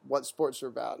sort of what sports are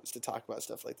about, is to talk about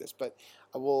stuff like this. But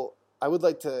I would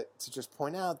like to just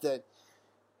point out that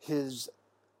his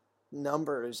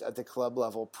numbers at the club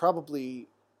level probably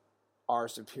are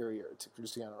superior to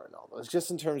Cristiano Ronaldo. It's just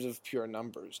in terms of pure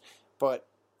numbers. But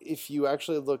if you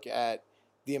actually look at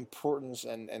the importance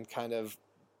and kind of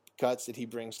guts that he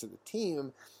brings to the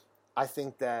team, I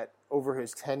think that over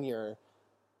his tenure,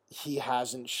 he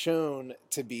hasn't shown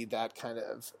to be that kind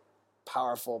of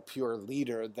powerful, pure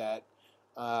leader that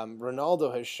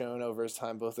Ronaldo has shown over his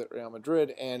time both at Real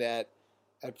Madrid and at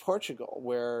Portugal,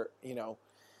 where,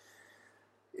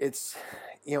 it's,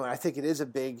 I think it is a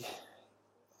big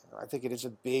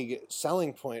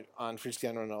selling point on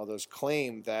Cristiano Ronaldo's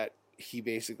claim that he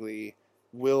basically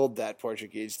willed that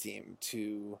Portuguese team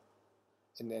to,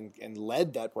 and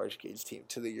led that Portuguese team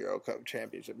to the Euro Cup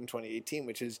championship in 2018,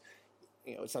 which is,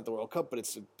 it's not the World Cup, but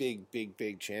it's a big, big,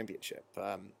 big championship.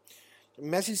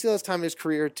 Messi still has time in his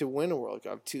career to win a World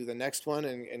Cup too. The next one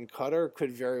in Qatar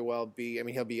could very well be,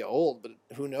 he'll be old, but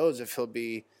who knows if he'll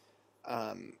be,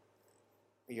 who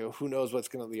knows what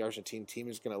the Argentine team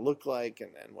is going to look like and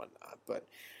whatnot. But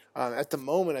at the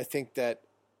moment, I think that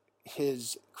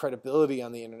his credibility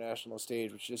on the international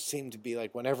stage, which just seemed to be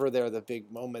like whenever there are the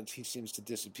big moments, he seems to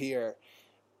disappear,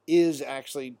 is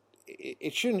actually,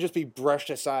 it shouldn't just be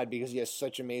brushed aside because he has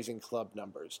such amazing club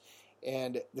numbers.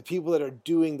 And the people that are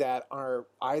doing that are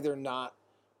either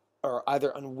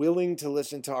unwilling to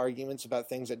listen to arguments about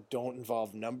things that don't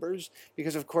involve numbers,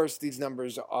 because of course these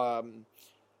numbers,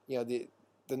 the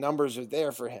numbers are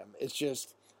there for him.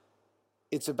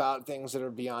 It's about things that are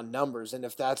beyond numbers. And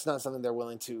if that's not something they're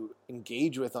willing to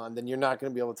engage with on, then you're not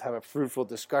going to be able to have a fruitful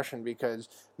discussion, because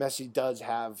Messi does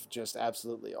have just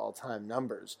absolutely all-time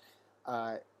numbers.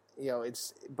 But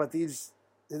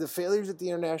the failures at the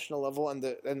international level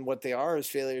and what they are as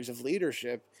failures of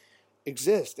leadership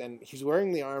exist. And he's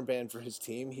wearing the armband for his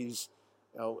team. He's,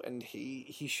 and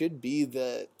he should be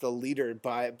the leader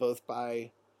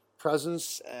by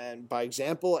presence and by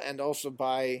example, and also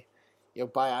by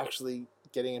actually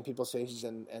getting in people's faces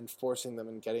and forcing them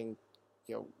and getting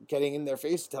in their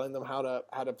face, telling them how to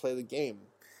play the game.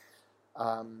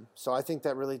 So I think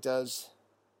that really does.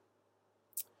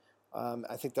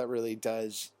 I think that really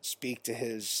does speak to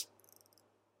his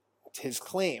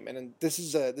claim, and this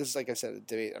is like I said, a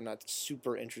debate I'm not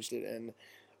super interested in,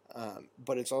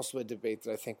 but it's also a debate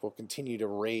that I think will continue to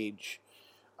rage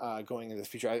going into the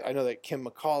future. I know that Kim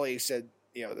McCauley said,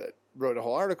 that wrote a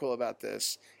whole article about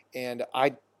this, and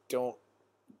I'm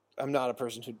not a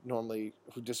person who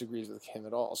disagrees with Kim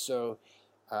at all. So,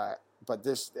 but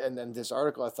this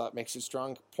article I thought makes a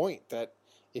strong point that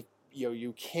if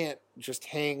you can't just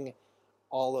hang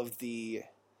all of the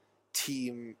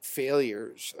team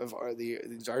failures of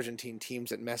these Argentine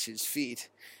teams at Messi's feet.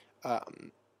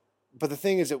 But the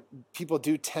thing is that people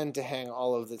do tend to hang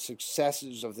all of the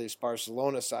successes of this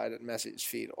Barcelona side at Messi's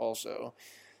feet also.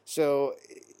 So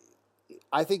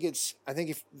I think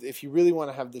if you really want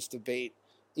to have this debate,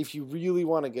 if you really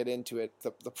want to get into it,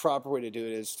 the proper way to do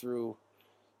it is through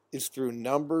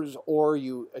numbers, or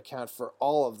you account for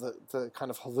all of the kind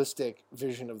of holistic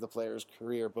vision of the player's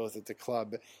career, both at the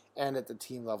club and at the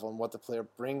team level, and what the player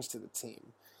brings to the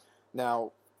team.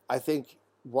 Now, I think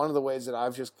one of the ways that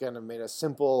I've just kind of made a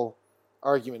simple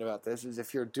argument about this is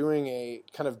if you're doing a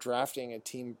kind of drafting a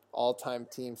team, all-time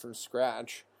team from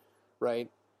scratch, right?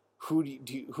 Who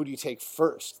do you take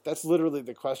first? That's literally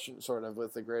the question, sort of,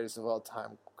 with the greatest of all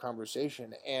time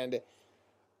conversation. And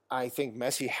I think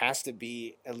Messi has to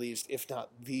be, at least, if not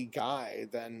the guy,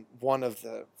 then one of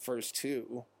the first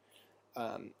two.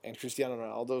 And Cristiano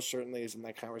Ronaldo certainly is in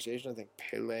that conversation. I think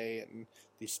Pele and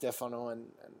Di Stefano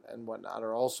and whatnot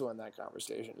are also in that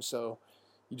conversation. So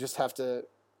you just have to,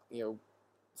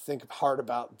 think hard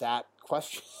about that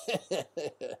question.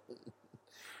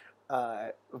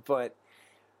 But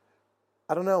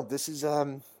I don't know. This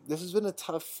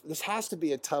has to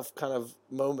be a tough kind of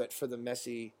moment for the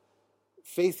Messi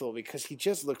faithful, because he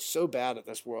just looked so bad at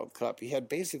this World Cup. He had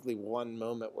basically one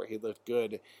moment where he looked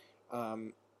good,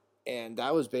 and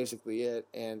that was basically it.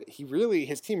 And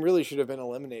his team really should have been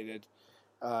eliminated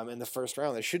in the first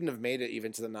round. They shouldn't have made it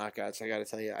even to the knockouts, I got to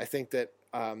tell you. I think that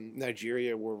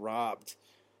Nigeria were robbed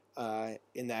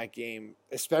in that game,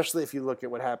 especially if you look at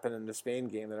what happened in the Spain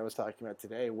game that I was talking about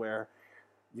today, where,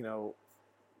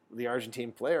 the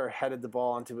Argentine player headed the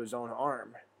ball onto his own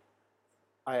arm.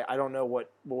 I don't know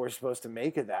what we're supposed to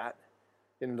make of that.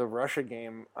 In the Russia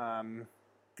game,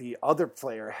 the other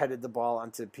player headed the ball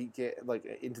onto Piqué, like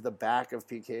into the back of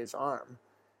Piqué's arm.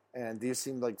 And these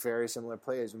seemed like very similar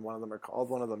plays, and one of them are called,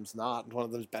 one of them's not. And one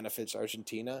of them benefits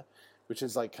Argentina, which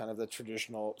is like kind of the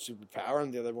traditional superpower,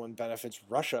 and the other one benefits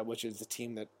Russia, which is the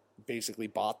team that basically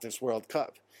bought this World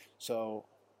Cup. So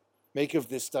make of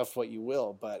this stuff what you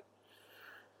will, but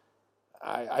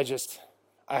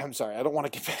I'm sorry, I don't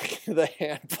want to get back into the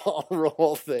handball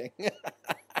roll thing.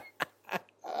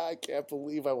 I can't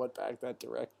believe I went back that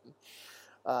direction.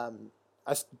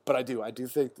 But I do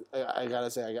think, I gotta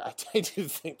say, I do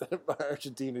think that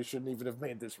Argentina shouldn't even have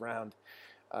made this round.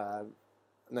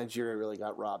 Nigeria really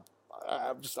got robbed.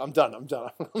 I'm done.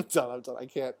 I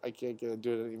can't get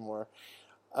into it anymore.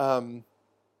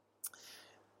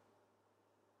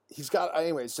 he's got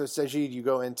anyway. So Sajid, you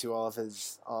go into all of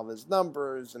his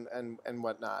numbers and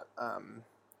whatnot.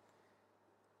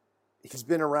 He's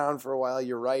been around for a while.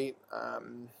 You're right.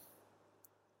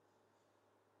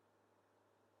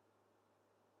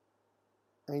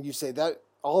 I think you say that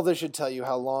all this should tell you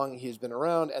how long he's been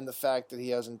around and the fact that he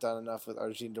hasn't done enough with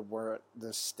Argentina to warrant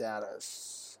this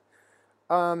status.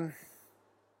 I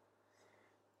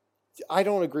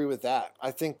don't agree with that. I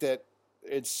think that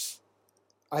if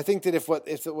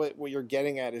what you're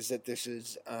getting at is that this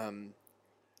is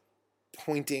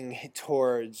pointing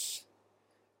towards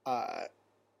a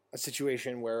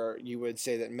situation where you would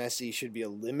say that Messi should be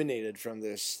eliminated from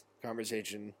this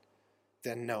conversation,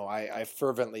 then no, I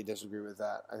fervently disagree with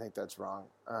that. I think that's wrong.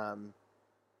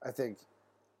 I think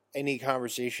any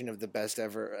conversation of the best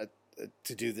ever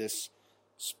to do this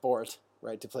sport,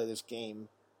 right, to play this game,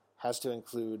 has to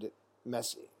include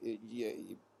Messi.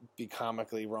 You'd be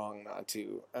comically wrong not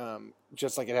to.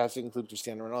 Just like it has to include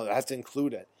Cristiano Ronaldo. It has to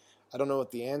include it. I don't know what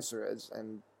the answer is,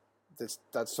 and that's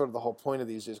sort of the whole point of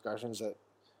these discussions, that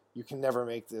you can never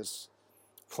make this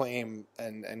claim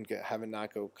and have it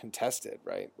not go contested,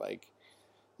 right? Like,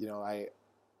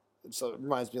 so it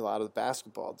reminds me a lot of the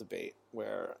basketball debate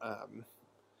where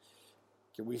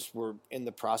we were in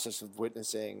the process of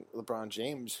witnessing LeBron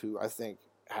James, who I think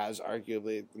has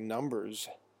arguably numbers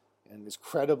and is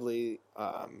credibly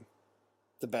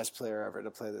the best player ever to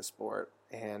play this sport,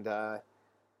 and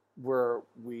where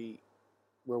we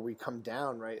come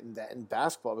down, right, in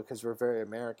basketball, because we're very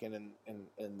American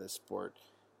in this sport,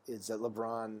 is that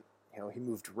LeBron, he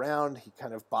moved around, he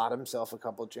kind of bought himself a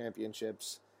couple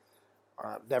championships.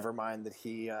 Never mind that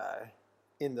he,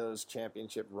 in those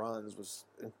championship runs, was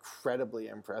incredibly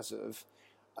impressive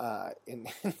in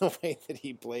the way that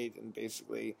he played and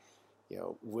basically,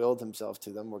 willed himself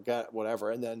to them or got whatever,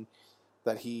 and then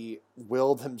that he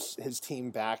willed his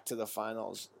team back to the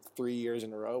finals 3 years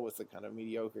in a row with the kind of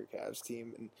mediocre Cavs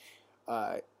team. And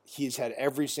he's had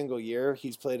every single year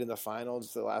he's played in the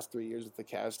finals the last 3 years with the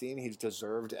Cavs team. He's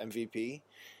deserved MVP,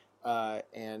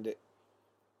 and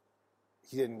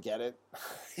he didn't get it.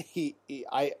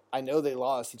 I know they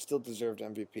lost. He still deserved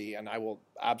MVP, and I will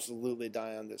absolutely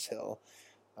die on this hill.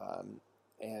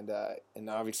 And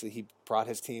obviously he brought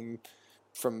his team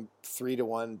from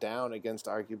 3-1 down against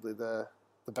arguably the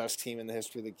best team in the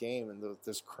history of the game and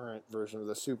this current version of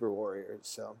the Super Warriors.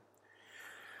 So,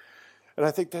 and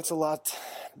I think that's a lot.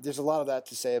 There's a lot of that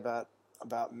to say about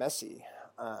Messi.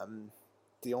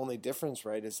 The only difference,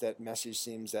 right, is that Messi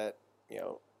seems to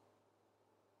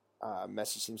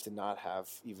not have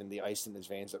even the ice in his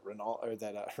veins that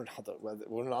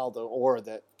Ronaldo or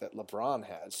that LeBron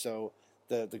has. So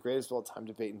the greatest of all time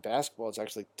debate in basketball is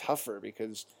actually tougher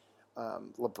because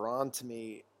LeBron, to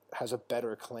me, has a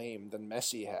better claim than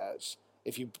Messi has.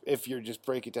 If you just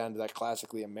break it down to that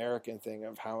classically American thing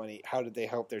of how did they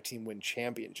help their team win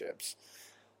championships,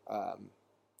 and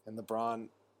LeBron,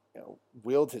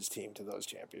 willed his team to those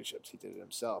championships. He did it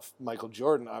himself. Michael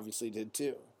Jordan obviously did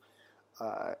too.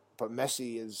 But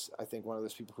Messi is, I think, one of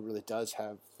those people who really does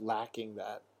have lacking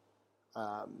that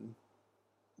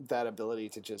ability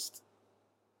to just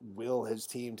will his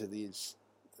team to these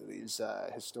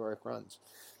historic runs.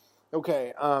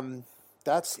 Okay,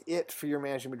 that's it for your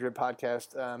Managing Madrid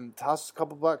podcast. Toss us a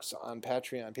couple bucks on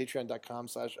Patreon,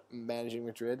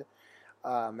 patreon.com/managingmadrid.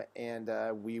 And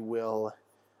we will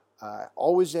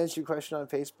always answer your question on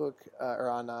Facebook or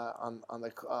on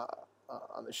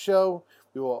the show.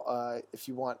 We will, if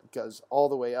you want, it goes all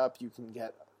the way up. You can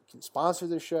sponsor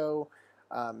the show.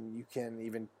 You can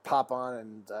even pop on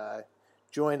and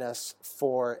join us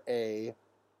for a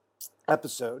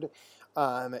episode.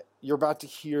 You're about to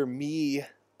hear me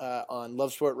on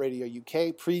Love Sport Radio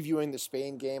UK previewing the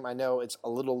Spain game. I know it's a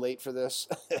little late for this,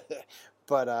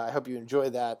 but I hope you enjoy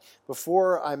that.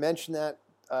 Before I mention that,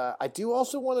 I do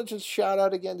also want to just shout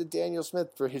out again to Daniel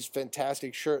Smith for his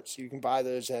fantastic shirts. You can buy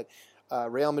those at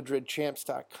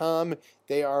RealMadridChamps.com.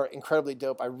 They are incredibly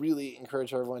dope. I really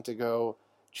encourage everyone to go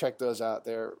check those out.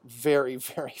 They're very,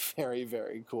 very, very,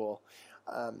 very cool.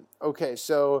 Okay,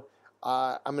 so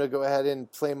I'm going to go ahead and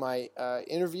play my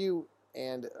interview,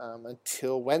 and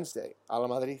until Wednesday, a la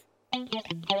Madrid.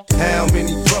 How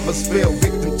many brothers fell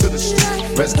victim to the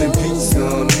street? Rest in peace,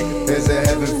 young nigga. There's a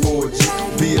heaven for you.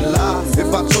 Be alive if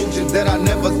I told you that I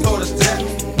never thought of that.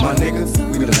 My niggas,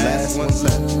 we the last ones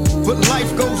left. But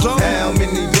life goes on. How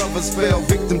many brothers fell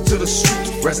victim to the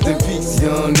street? Rest in peace,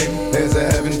 young nigga. There's a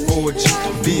heaven for you.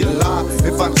 Be alive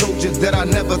if I told you that I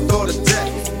never thought of that.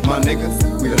 My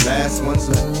niggas, we the last ones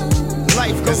left.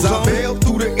 Life goes on. As I bail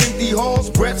through the empty halls,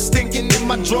 breath stinking in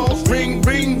my drawers. Ring,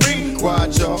 ring, ring.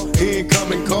 Quiet, y'all.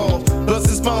 Incoming call. Plus,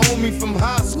 it's my homie from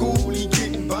high school. He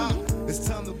getting by.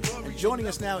 Joining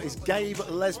us now is Gabe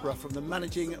Lezra from the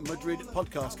Managing Madrid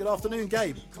podcast. Good afternoon,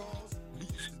 Gabe.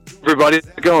 Everybody, how's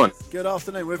it going? Good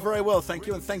afternoon. We're very well, thank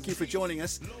you, and thank you for joining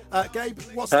us. Gabe,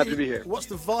 Happy to be here. What's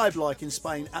the vibe like in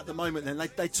Spain at the moment then?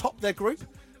 They topped their group,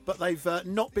 but they've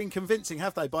not been convincing,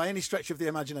 have they, by any stretch of the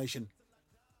imagination?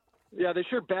 Yeah, they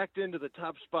sure backed into the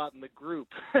top spot in the group.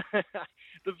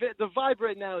 The vibe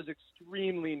right now is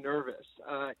extremely nervous.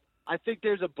 I think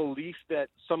there's a belief that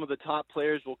some of the top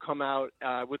players will come out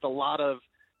with a lot of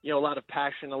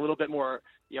passion, a little bit more,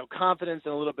 confidence,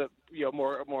 and a little bit,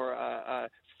 more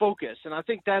focus. And I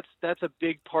think that's a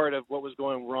big part of what was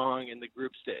going wrong in the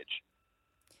group stage.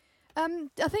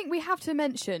 I think we have to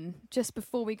mention, just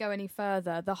before we go any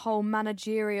further, the whole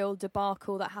managerial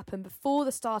debacle that happened before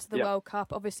the start of the World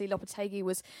Cup. Obviously, Lopetegui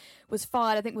was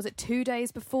fired, I think, was it 2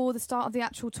 days before the start of the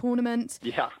actual tournament?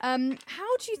 Yeah.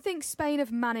 How do you think Spain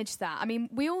have managed that? I mean,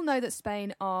 we all know that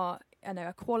Spain are,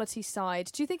 a quality side.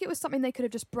 Do you think it was something they could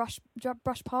have just brushed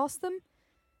past them?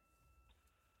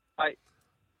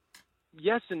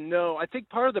 Yes and no. I think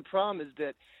part of the problem is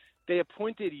that they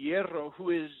appointed Hierro, who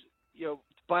is,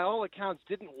 by all accounts,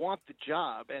 didn't want the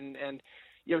job, and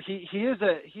he is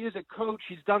a coach.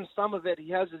 He's done some of it. He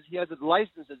has his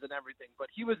licenses and everything, but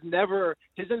he was never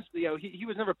he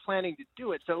was never planning to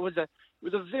do it. So it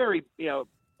was a very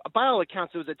by all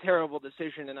accounts it was a terrible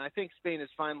decision, and I think Spain is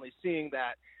finally seeing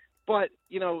that. But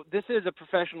this is a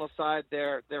professional side.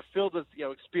 They're filled with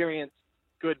experienced,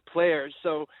 good players.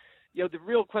 So the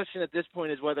real question at this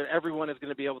point is whether everyone is going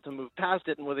to be able to move past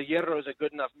it and whether Hierro is a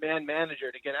good enough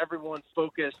manager to get everyone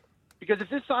focused. Because if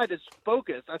this side is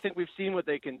focused, I think we've seen what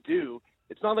they can do.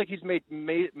 It's not like he's made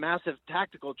massive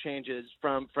tactical changes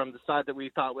from the side that we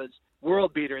thought was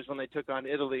world beaters when they took on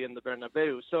Italy in the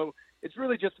Bernabeu. So it's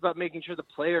really just about making sure the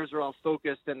players are all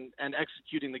focused and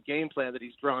executing the game plan that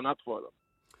he's drawn up for them.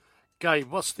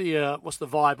 Gabe, what's the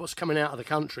vibe? What's coming out of the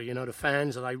country? The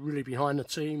fans, are they really behind the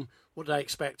team? What do they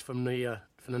expect from the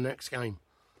next game?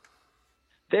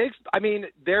 There's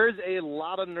a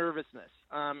lot of nervousness,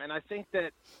 and I think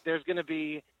that there's going to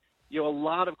be, a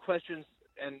lot of questions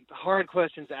and hard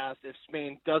questions asked if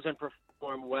Spain doesn't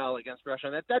perform well against Russia.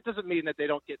 And that doesn't mean that they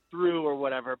don't get through or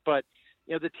whatever, but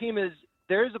the team is.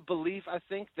 There's a belief, I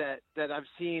think, that I've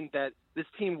seen that this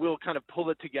team will kind of pull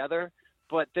it together.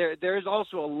 But there is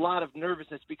also a lot of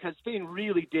nervousness because Spain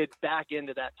really did back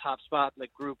into that top spot in the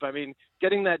group. I mean,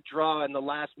 getting that draw in the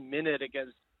last minute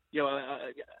against,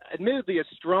 admittedly a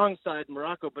strong side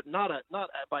Morocco, but not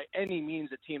by any means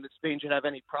a team that Spain should have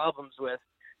any problems with.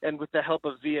 And with the help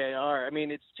of VAR,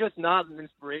 it's just not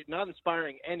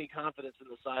inspiring any confidence in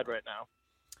the side right now.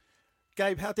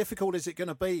 Gabe, how difficult is it going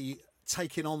to be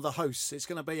taking on the hosts? It's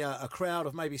going to be a crowd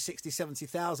of maybe 60,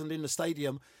 70,000 in the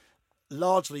stadium,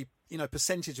 largely,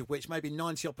 percentage of which, maybe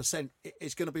 90%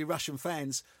 is going to be Russian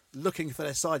fans looking for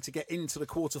their side to get into the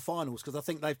quarterfinals, because I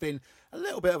think they've been a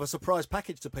little bit of a surprise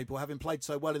package to people, having played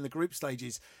so well in the group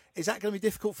stages. Is that going to be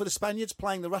difficult for the Spaniards,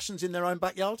 playing the Russians in their own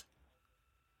backyard?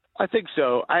 I think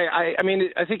so. I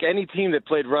think any team that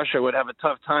played Russia would have a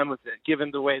tough time with it, given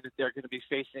the way that they're going to be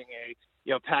facing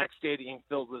a packed stadium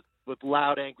filled with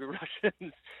loud, angry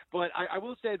Russians. But I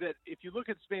will say that if you look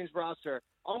at Spain's roster,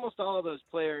 almost all of those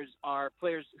players are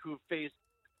players who faced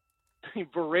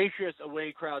voracious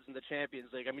away crowds in the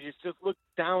Champions League. You just look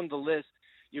down the list.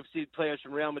 You've seen players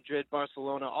from Real Madrid,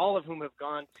 Barcelona, all of whom have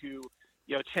gone to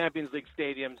Champions League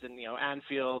stadiums in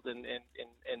Anfield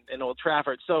and Old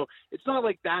Trafford. So it's not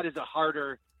like that is a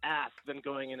harder ask than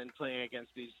going in and playing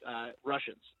against these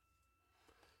Russians.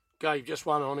 Gabe, just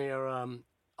one on here.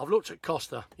 I've looked at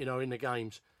Costa, in the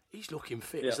games. He's looking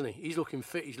fit, isn't he? He's looking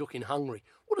fit. He's looking hungry.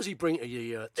 What does he bring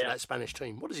to that Spanish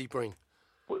team? What does he bring?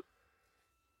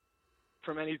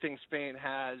 From anything Spain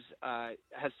has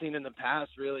seen in the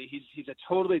past, really, he's a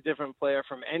totally different player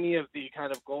from any of the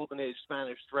kind of golden age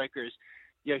Spanish strikers.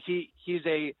 He's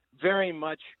a very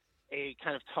much a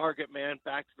kind of target man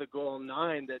back to the goal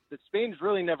 9 that Spain's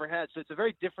really never had. So it's a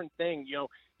very different thing. You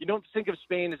don't think of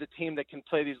Spain as a team that can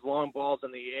play these long balls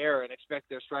in the air and expect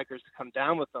their strikers to come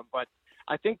down with them. But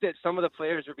I think that some of the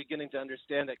players are beginning to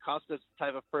understand that Costa's the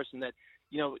type of person that,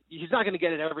 he's not going to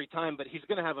get it every time, but he's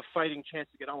going to have a fighting chance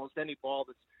to get almost any ball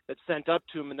that's sent up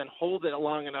to him and then hold it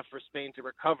long enough for Spain to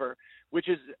recover, which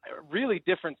is a really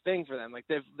different thing for them. Like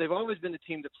they've always been a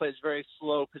team that plays very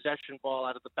slow possession ball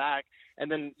out of the back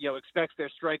and then, expects their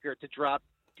striker to drop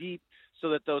deep so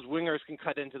that those wingers can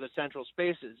cut into the central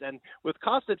spaces. And with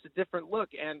Costa, it's a different look,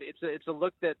 and it's a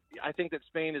look that I think that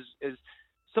Spain is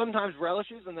sometimes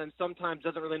relishes and then sometimes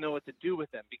doesn't really know what to do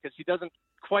with him because he doesn't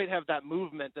quite have that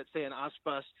movement that, say, an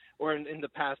Aspas or in the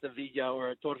past a Villa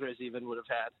or a Torres even would have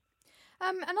had.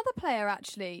 Another player,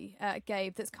 actually,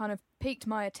 Gabe, that's kind of piqued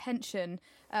my attention,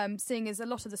 seeing as a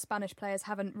lot of the Spanish players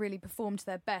haven't really performed to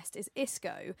their best, is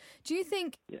Isco. Do you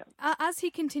think, as he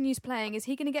continues playing, is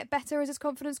he going to get better as his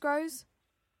confidence grows?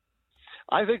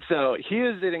 I think so.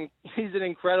 He's an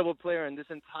incredible player, and this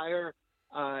entire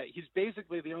he's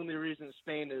basically the only reason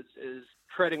Spain is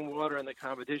treading water in the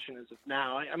competition as of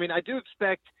now. I mean, I do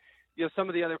expect some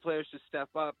of the other players to step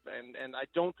up, and I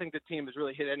don't think the team has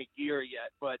really hit any gear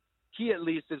yet, but he at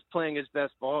least is playing his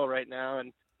best ball right now,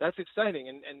 and that's exciting.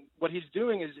 And what he's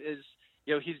doing is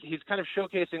he's kind of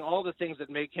showcasing all the things that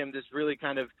make him this really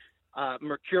kind of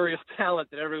mercurial talent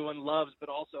that everyone loves, but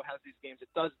also has these games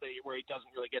where he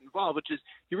doesn't really get involved, which is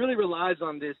he really relies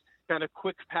on this kind of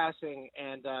quick passing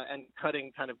and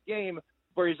cutting kind of game,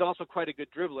 where he's also quite a good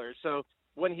dribbler. So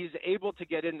when he's able to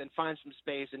get in and find some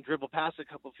space and dribble past a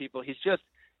couple of people, he's just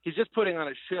putting on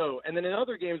a show. And then in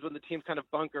other games when the teams kind of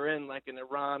bunker in, like in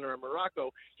Iran or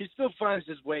Morocco, he still finds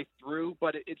his way through,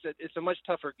 but it's a much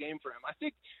tougher game for him. I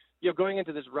think going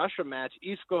into this Russia match,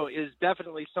 Isco is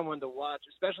definitely someone to watch,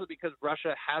 especially because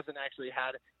Russia hasn't actually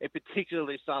had a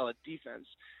particularly solid defense.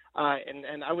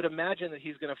 And I would imagine that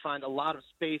he's going to find a lot of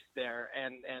space there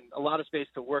and a lot of space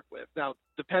to work with. Now,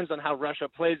 depends on how Russia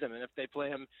plays him, and if they play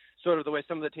him sort of the way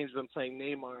some of the teams have been playing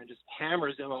Neymar and just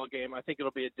hammers him all game, I think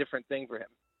it'll be a different thing for him.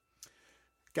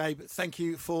 Gabe, thank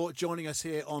you for joining us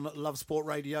here on Love Sport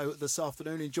Radio this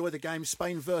afternoon. Enjoy the game.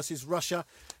 Spain versus Russia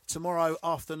tomorrow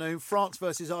afternoon. France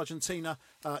versus Argentina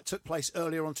took place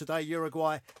earlier on today.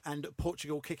 Uruguay and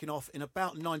Portugal kicking off in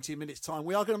about 90 minutes' time.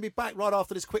 We are going to be back right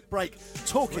after this quick break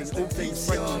talking all things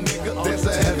French. There's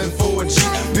a heaven for a G.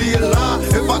 Be a lie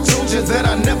if I told you that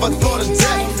I never thought of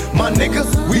death. My nigga,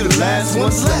 we the last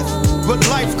ones left. But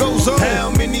life goes on. How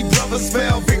many brothers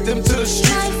fell victim to the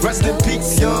streets? Rest in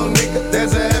peace, young nigga.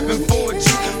 There's a heaven for a G.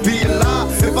 Be a lie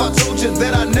if I told you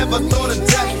that I never thought of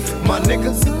death. My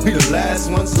niggas, we the last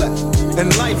ones left.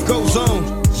 And life goes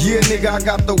on. Yeah, nigga, I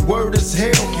got the word as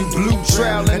hell. You blew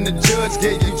trial and the judge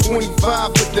gave you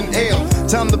 25 with an L.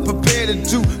 Time to prepare to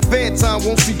do fair time,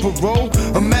 won't see parole.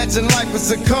 Imagine life as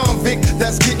a convict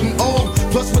that's getting old.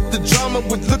 Plus with the drama,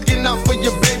 with looking out for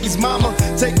your baby's mama.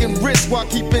 Taking risks while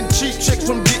keeping cheap chicks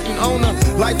from getting on her.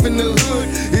 Life in the hood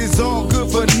is all good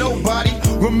for nobody.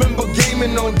 Remember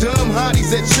gaming on dumb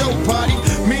hotties at your party.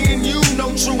 Me and you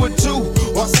know true or two.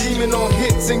 While scheming on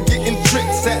hits and getting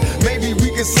tricks that maybe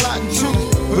we can slide into.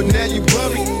 But now you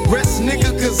worry, rest nigga,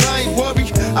 cause I ain't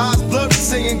worried. Eyes blurry,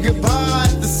 saying goodbye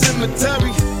at the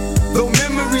cemetery. Though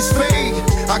memories fade,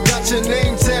 I got your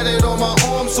name tatted on my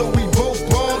arm, so we both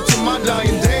born to my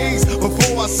dying days.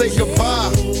 Before I say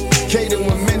goodbye, Caden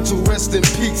with mental rest in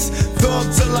peace.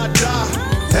 Thug till I die.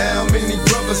 How many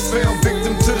brothers fell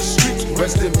victim to the streets?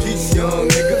 Rest in peace, young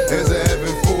nigga. There's a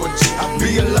heaven for a G. I'd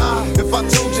be a lie if I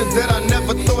told you that I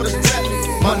never thought of death.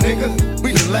 My nigga,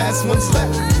 we the last ones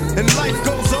left. And life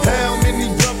goes on. How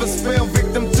many brothers fell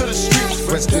victim to the streets?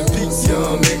 Rest in peace,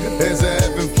 young nigga. There's a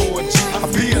heaven for a G. I'd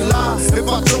be a lie if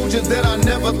I told you that I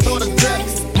never thought of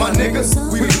death. My niggas,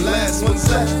 we the last ones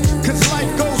left. Cause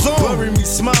life goes on. Bury me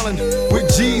smiling with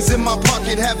G's in my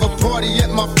pocket. Have a party at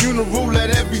my funeral.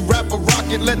 Let every rapper rock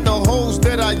it. Let the hoes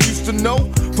that I used to know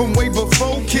from way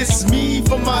before kiss me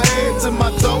from my head to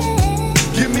my toe.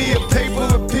 Give me a paper,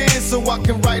 a pen, so I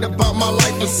can write about my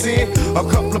life of sin. A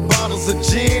couple of bottles of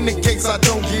gin in case I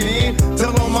don't get in.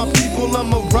 Tell all my people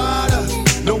I'm a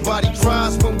rider. Nobody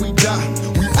cries when we die.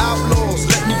 We outlaws,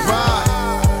 let me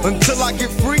ride until I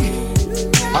get free.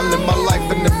 I live my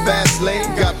life in the fast lane.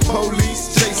 Got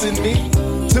police chasing me.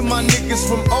 To my niggas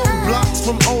from old blocks,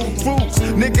 from old crews.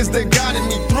 Niggas that guided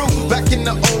me through back in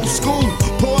the old school.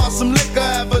 Pour out some liquor,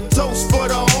 have a toast for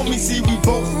the homies. See, we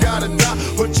both gotta die,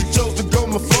 but you chose to go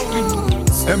before me.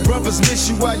 And brothers miss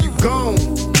you while you gone.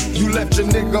 You left your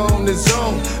nigga on his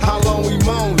own. How long we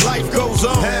moan? Life goes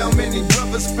on. How many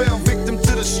brothers fell victim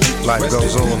to the streets? Life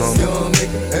goes on, homie.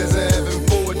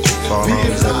 All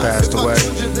homies that passed away.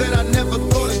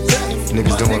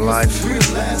 Niggas doing life.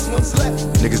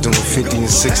 Niggas doing 50 and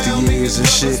 60 years and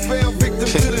shit.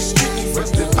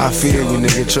 I feel you,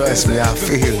 nigga. Trust me, I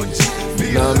feel you.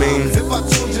 You know what I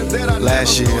mean?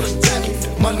 Last year,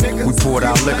 we poured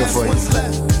out liquor for you.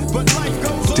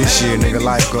 This year, nigga,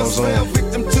 life goes on.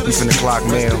 We finna clock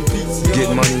mail, get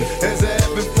money,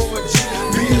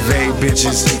 evade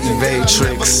bitches, evade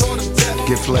tricks,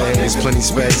 get played, there's plenty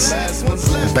space.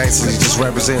 And basically just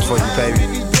represent for you, baby.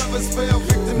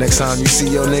 Next time you see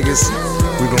your niggas,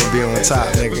 we gonna be on top,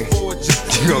 nigga.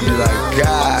 You gonna be like,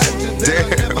 God damn,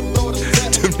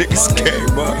 them niggas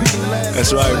came up.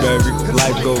 That's right, baby.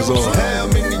 Life goes on.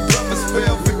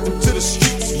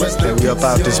 And we up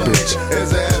out this bitch.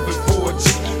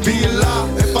 Be alive.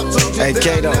 Hey,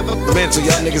 Kato, mental,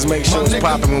 y'all niggas make sure it's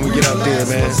popping when we get up there,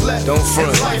 man. Don't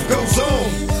front. Life goes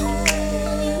on.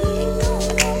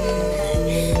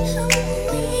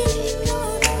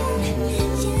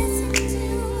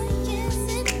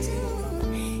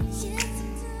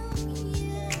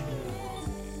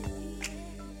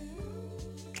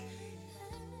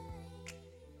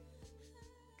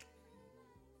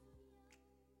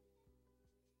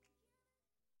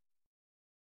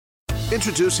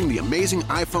 Introducing the amazing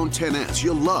iPhone XS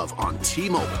you'll love on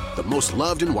T-Mobile, the most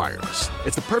loved in wireless.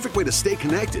 It's the perfect way to stay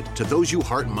connected to those you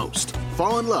heart most.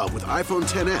 Fall in love with iPhone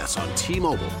XS on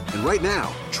T-Mobile. And right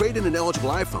now, trade in an eligible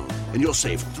iPhone and you'll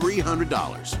save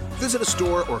 $300. Visit a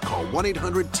store or call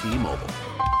 1-800-T-Mobile.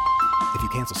 If you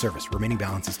cancel service, remaining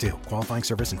balance is due. Qualifying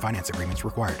service and finance agreements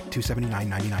required.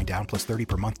 $279.99 down plus $30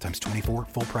 per month times 24.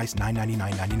 Full price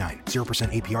 $999.99.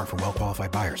 0% APR for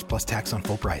well-qualified buyers plus tax on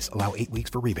full price. Allow 8 weeks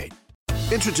for rebate.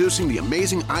 Introducing the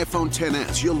amazing iPhone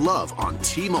XS you'll love on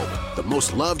T-Mobile, the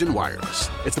most loved in wireless.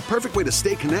 It's the perfect way to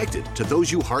stay connected to those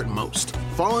you heart most.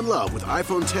 Fall in love with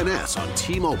iPhone XS on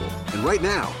T-Mobile. And right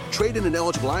now, trade in an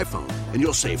eligible iPhone and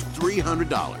you'll save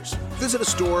 $300. Visit a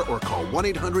store or call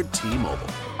 1-800-T-Mobile.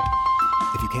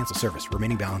 If you cancel service,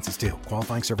 remaining balance is due.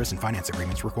 Qualifying service and finance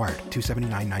agreements required.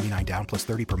 $279.99 down plus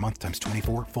 $30 per month times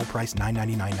 24. Full price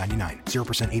 $999.99.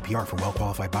 0% APR for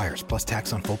well-qualified buyers plus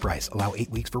tax on full price. Allow 8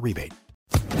 weeks for rebate.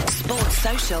 Sports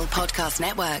Social Podcast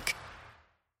Network.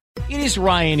 It is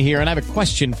Ryan here, and I have a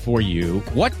question for you.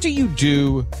 What do you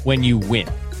do when you win?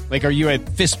 Like, are you a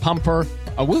fist pumper,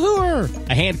 a woohooer,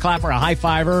 a hand clapper, a high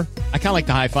fiver? I kind of like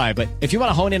the high five, but if you want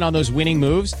to hone in on those winning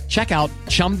moves, check out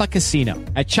Chumba Casino.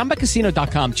 At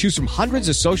ChumbaCasino.com, choose from hundreds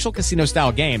of social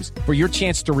casino-style games for your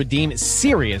chance to redeem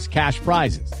serious cash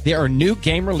prizes. There are new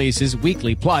game releases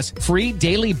weekly, plus free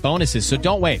daily bonuses. So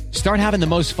don't wait. Start having the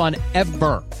most fun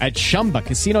ever at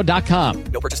ChumbaCasino.com.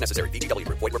 No purchase necessary. VGW.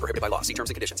 Void where prohibited by law. See terms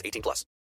and conditions. 18+.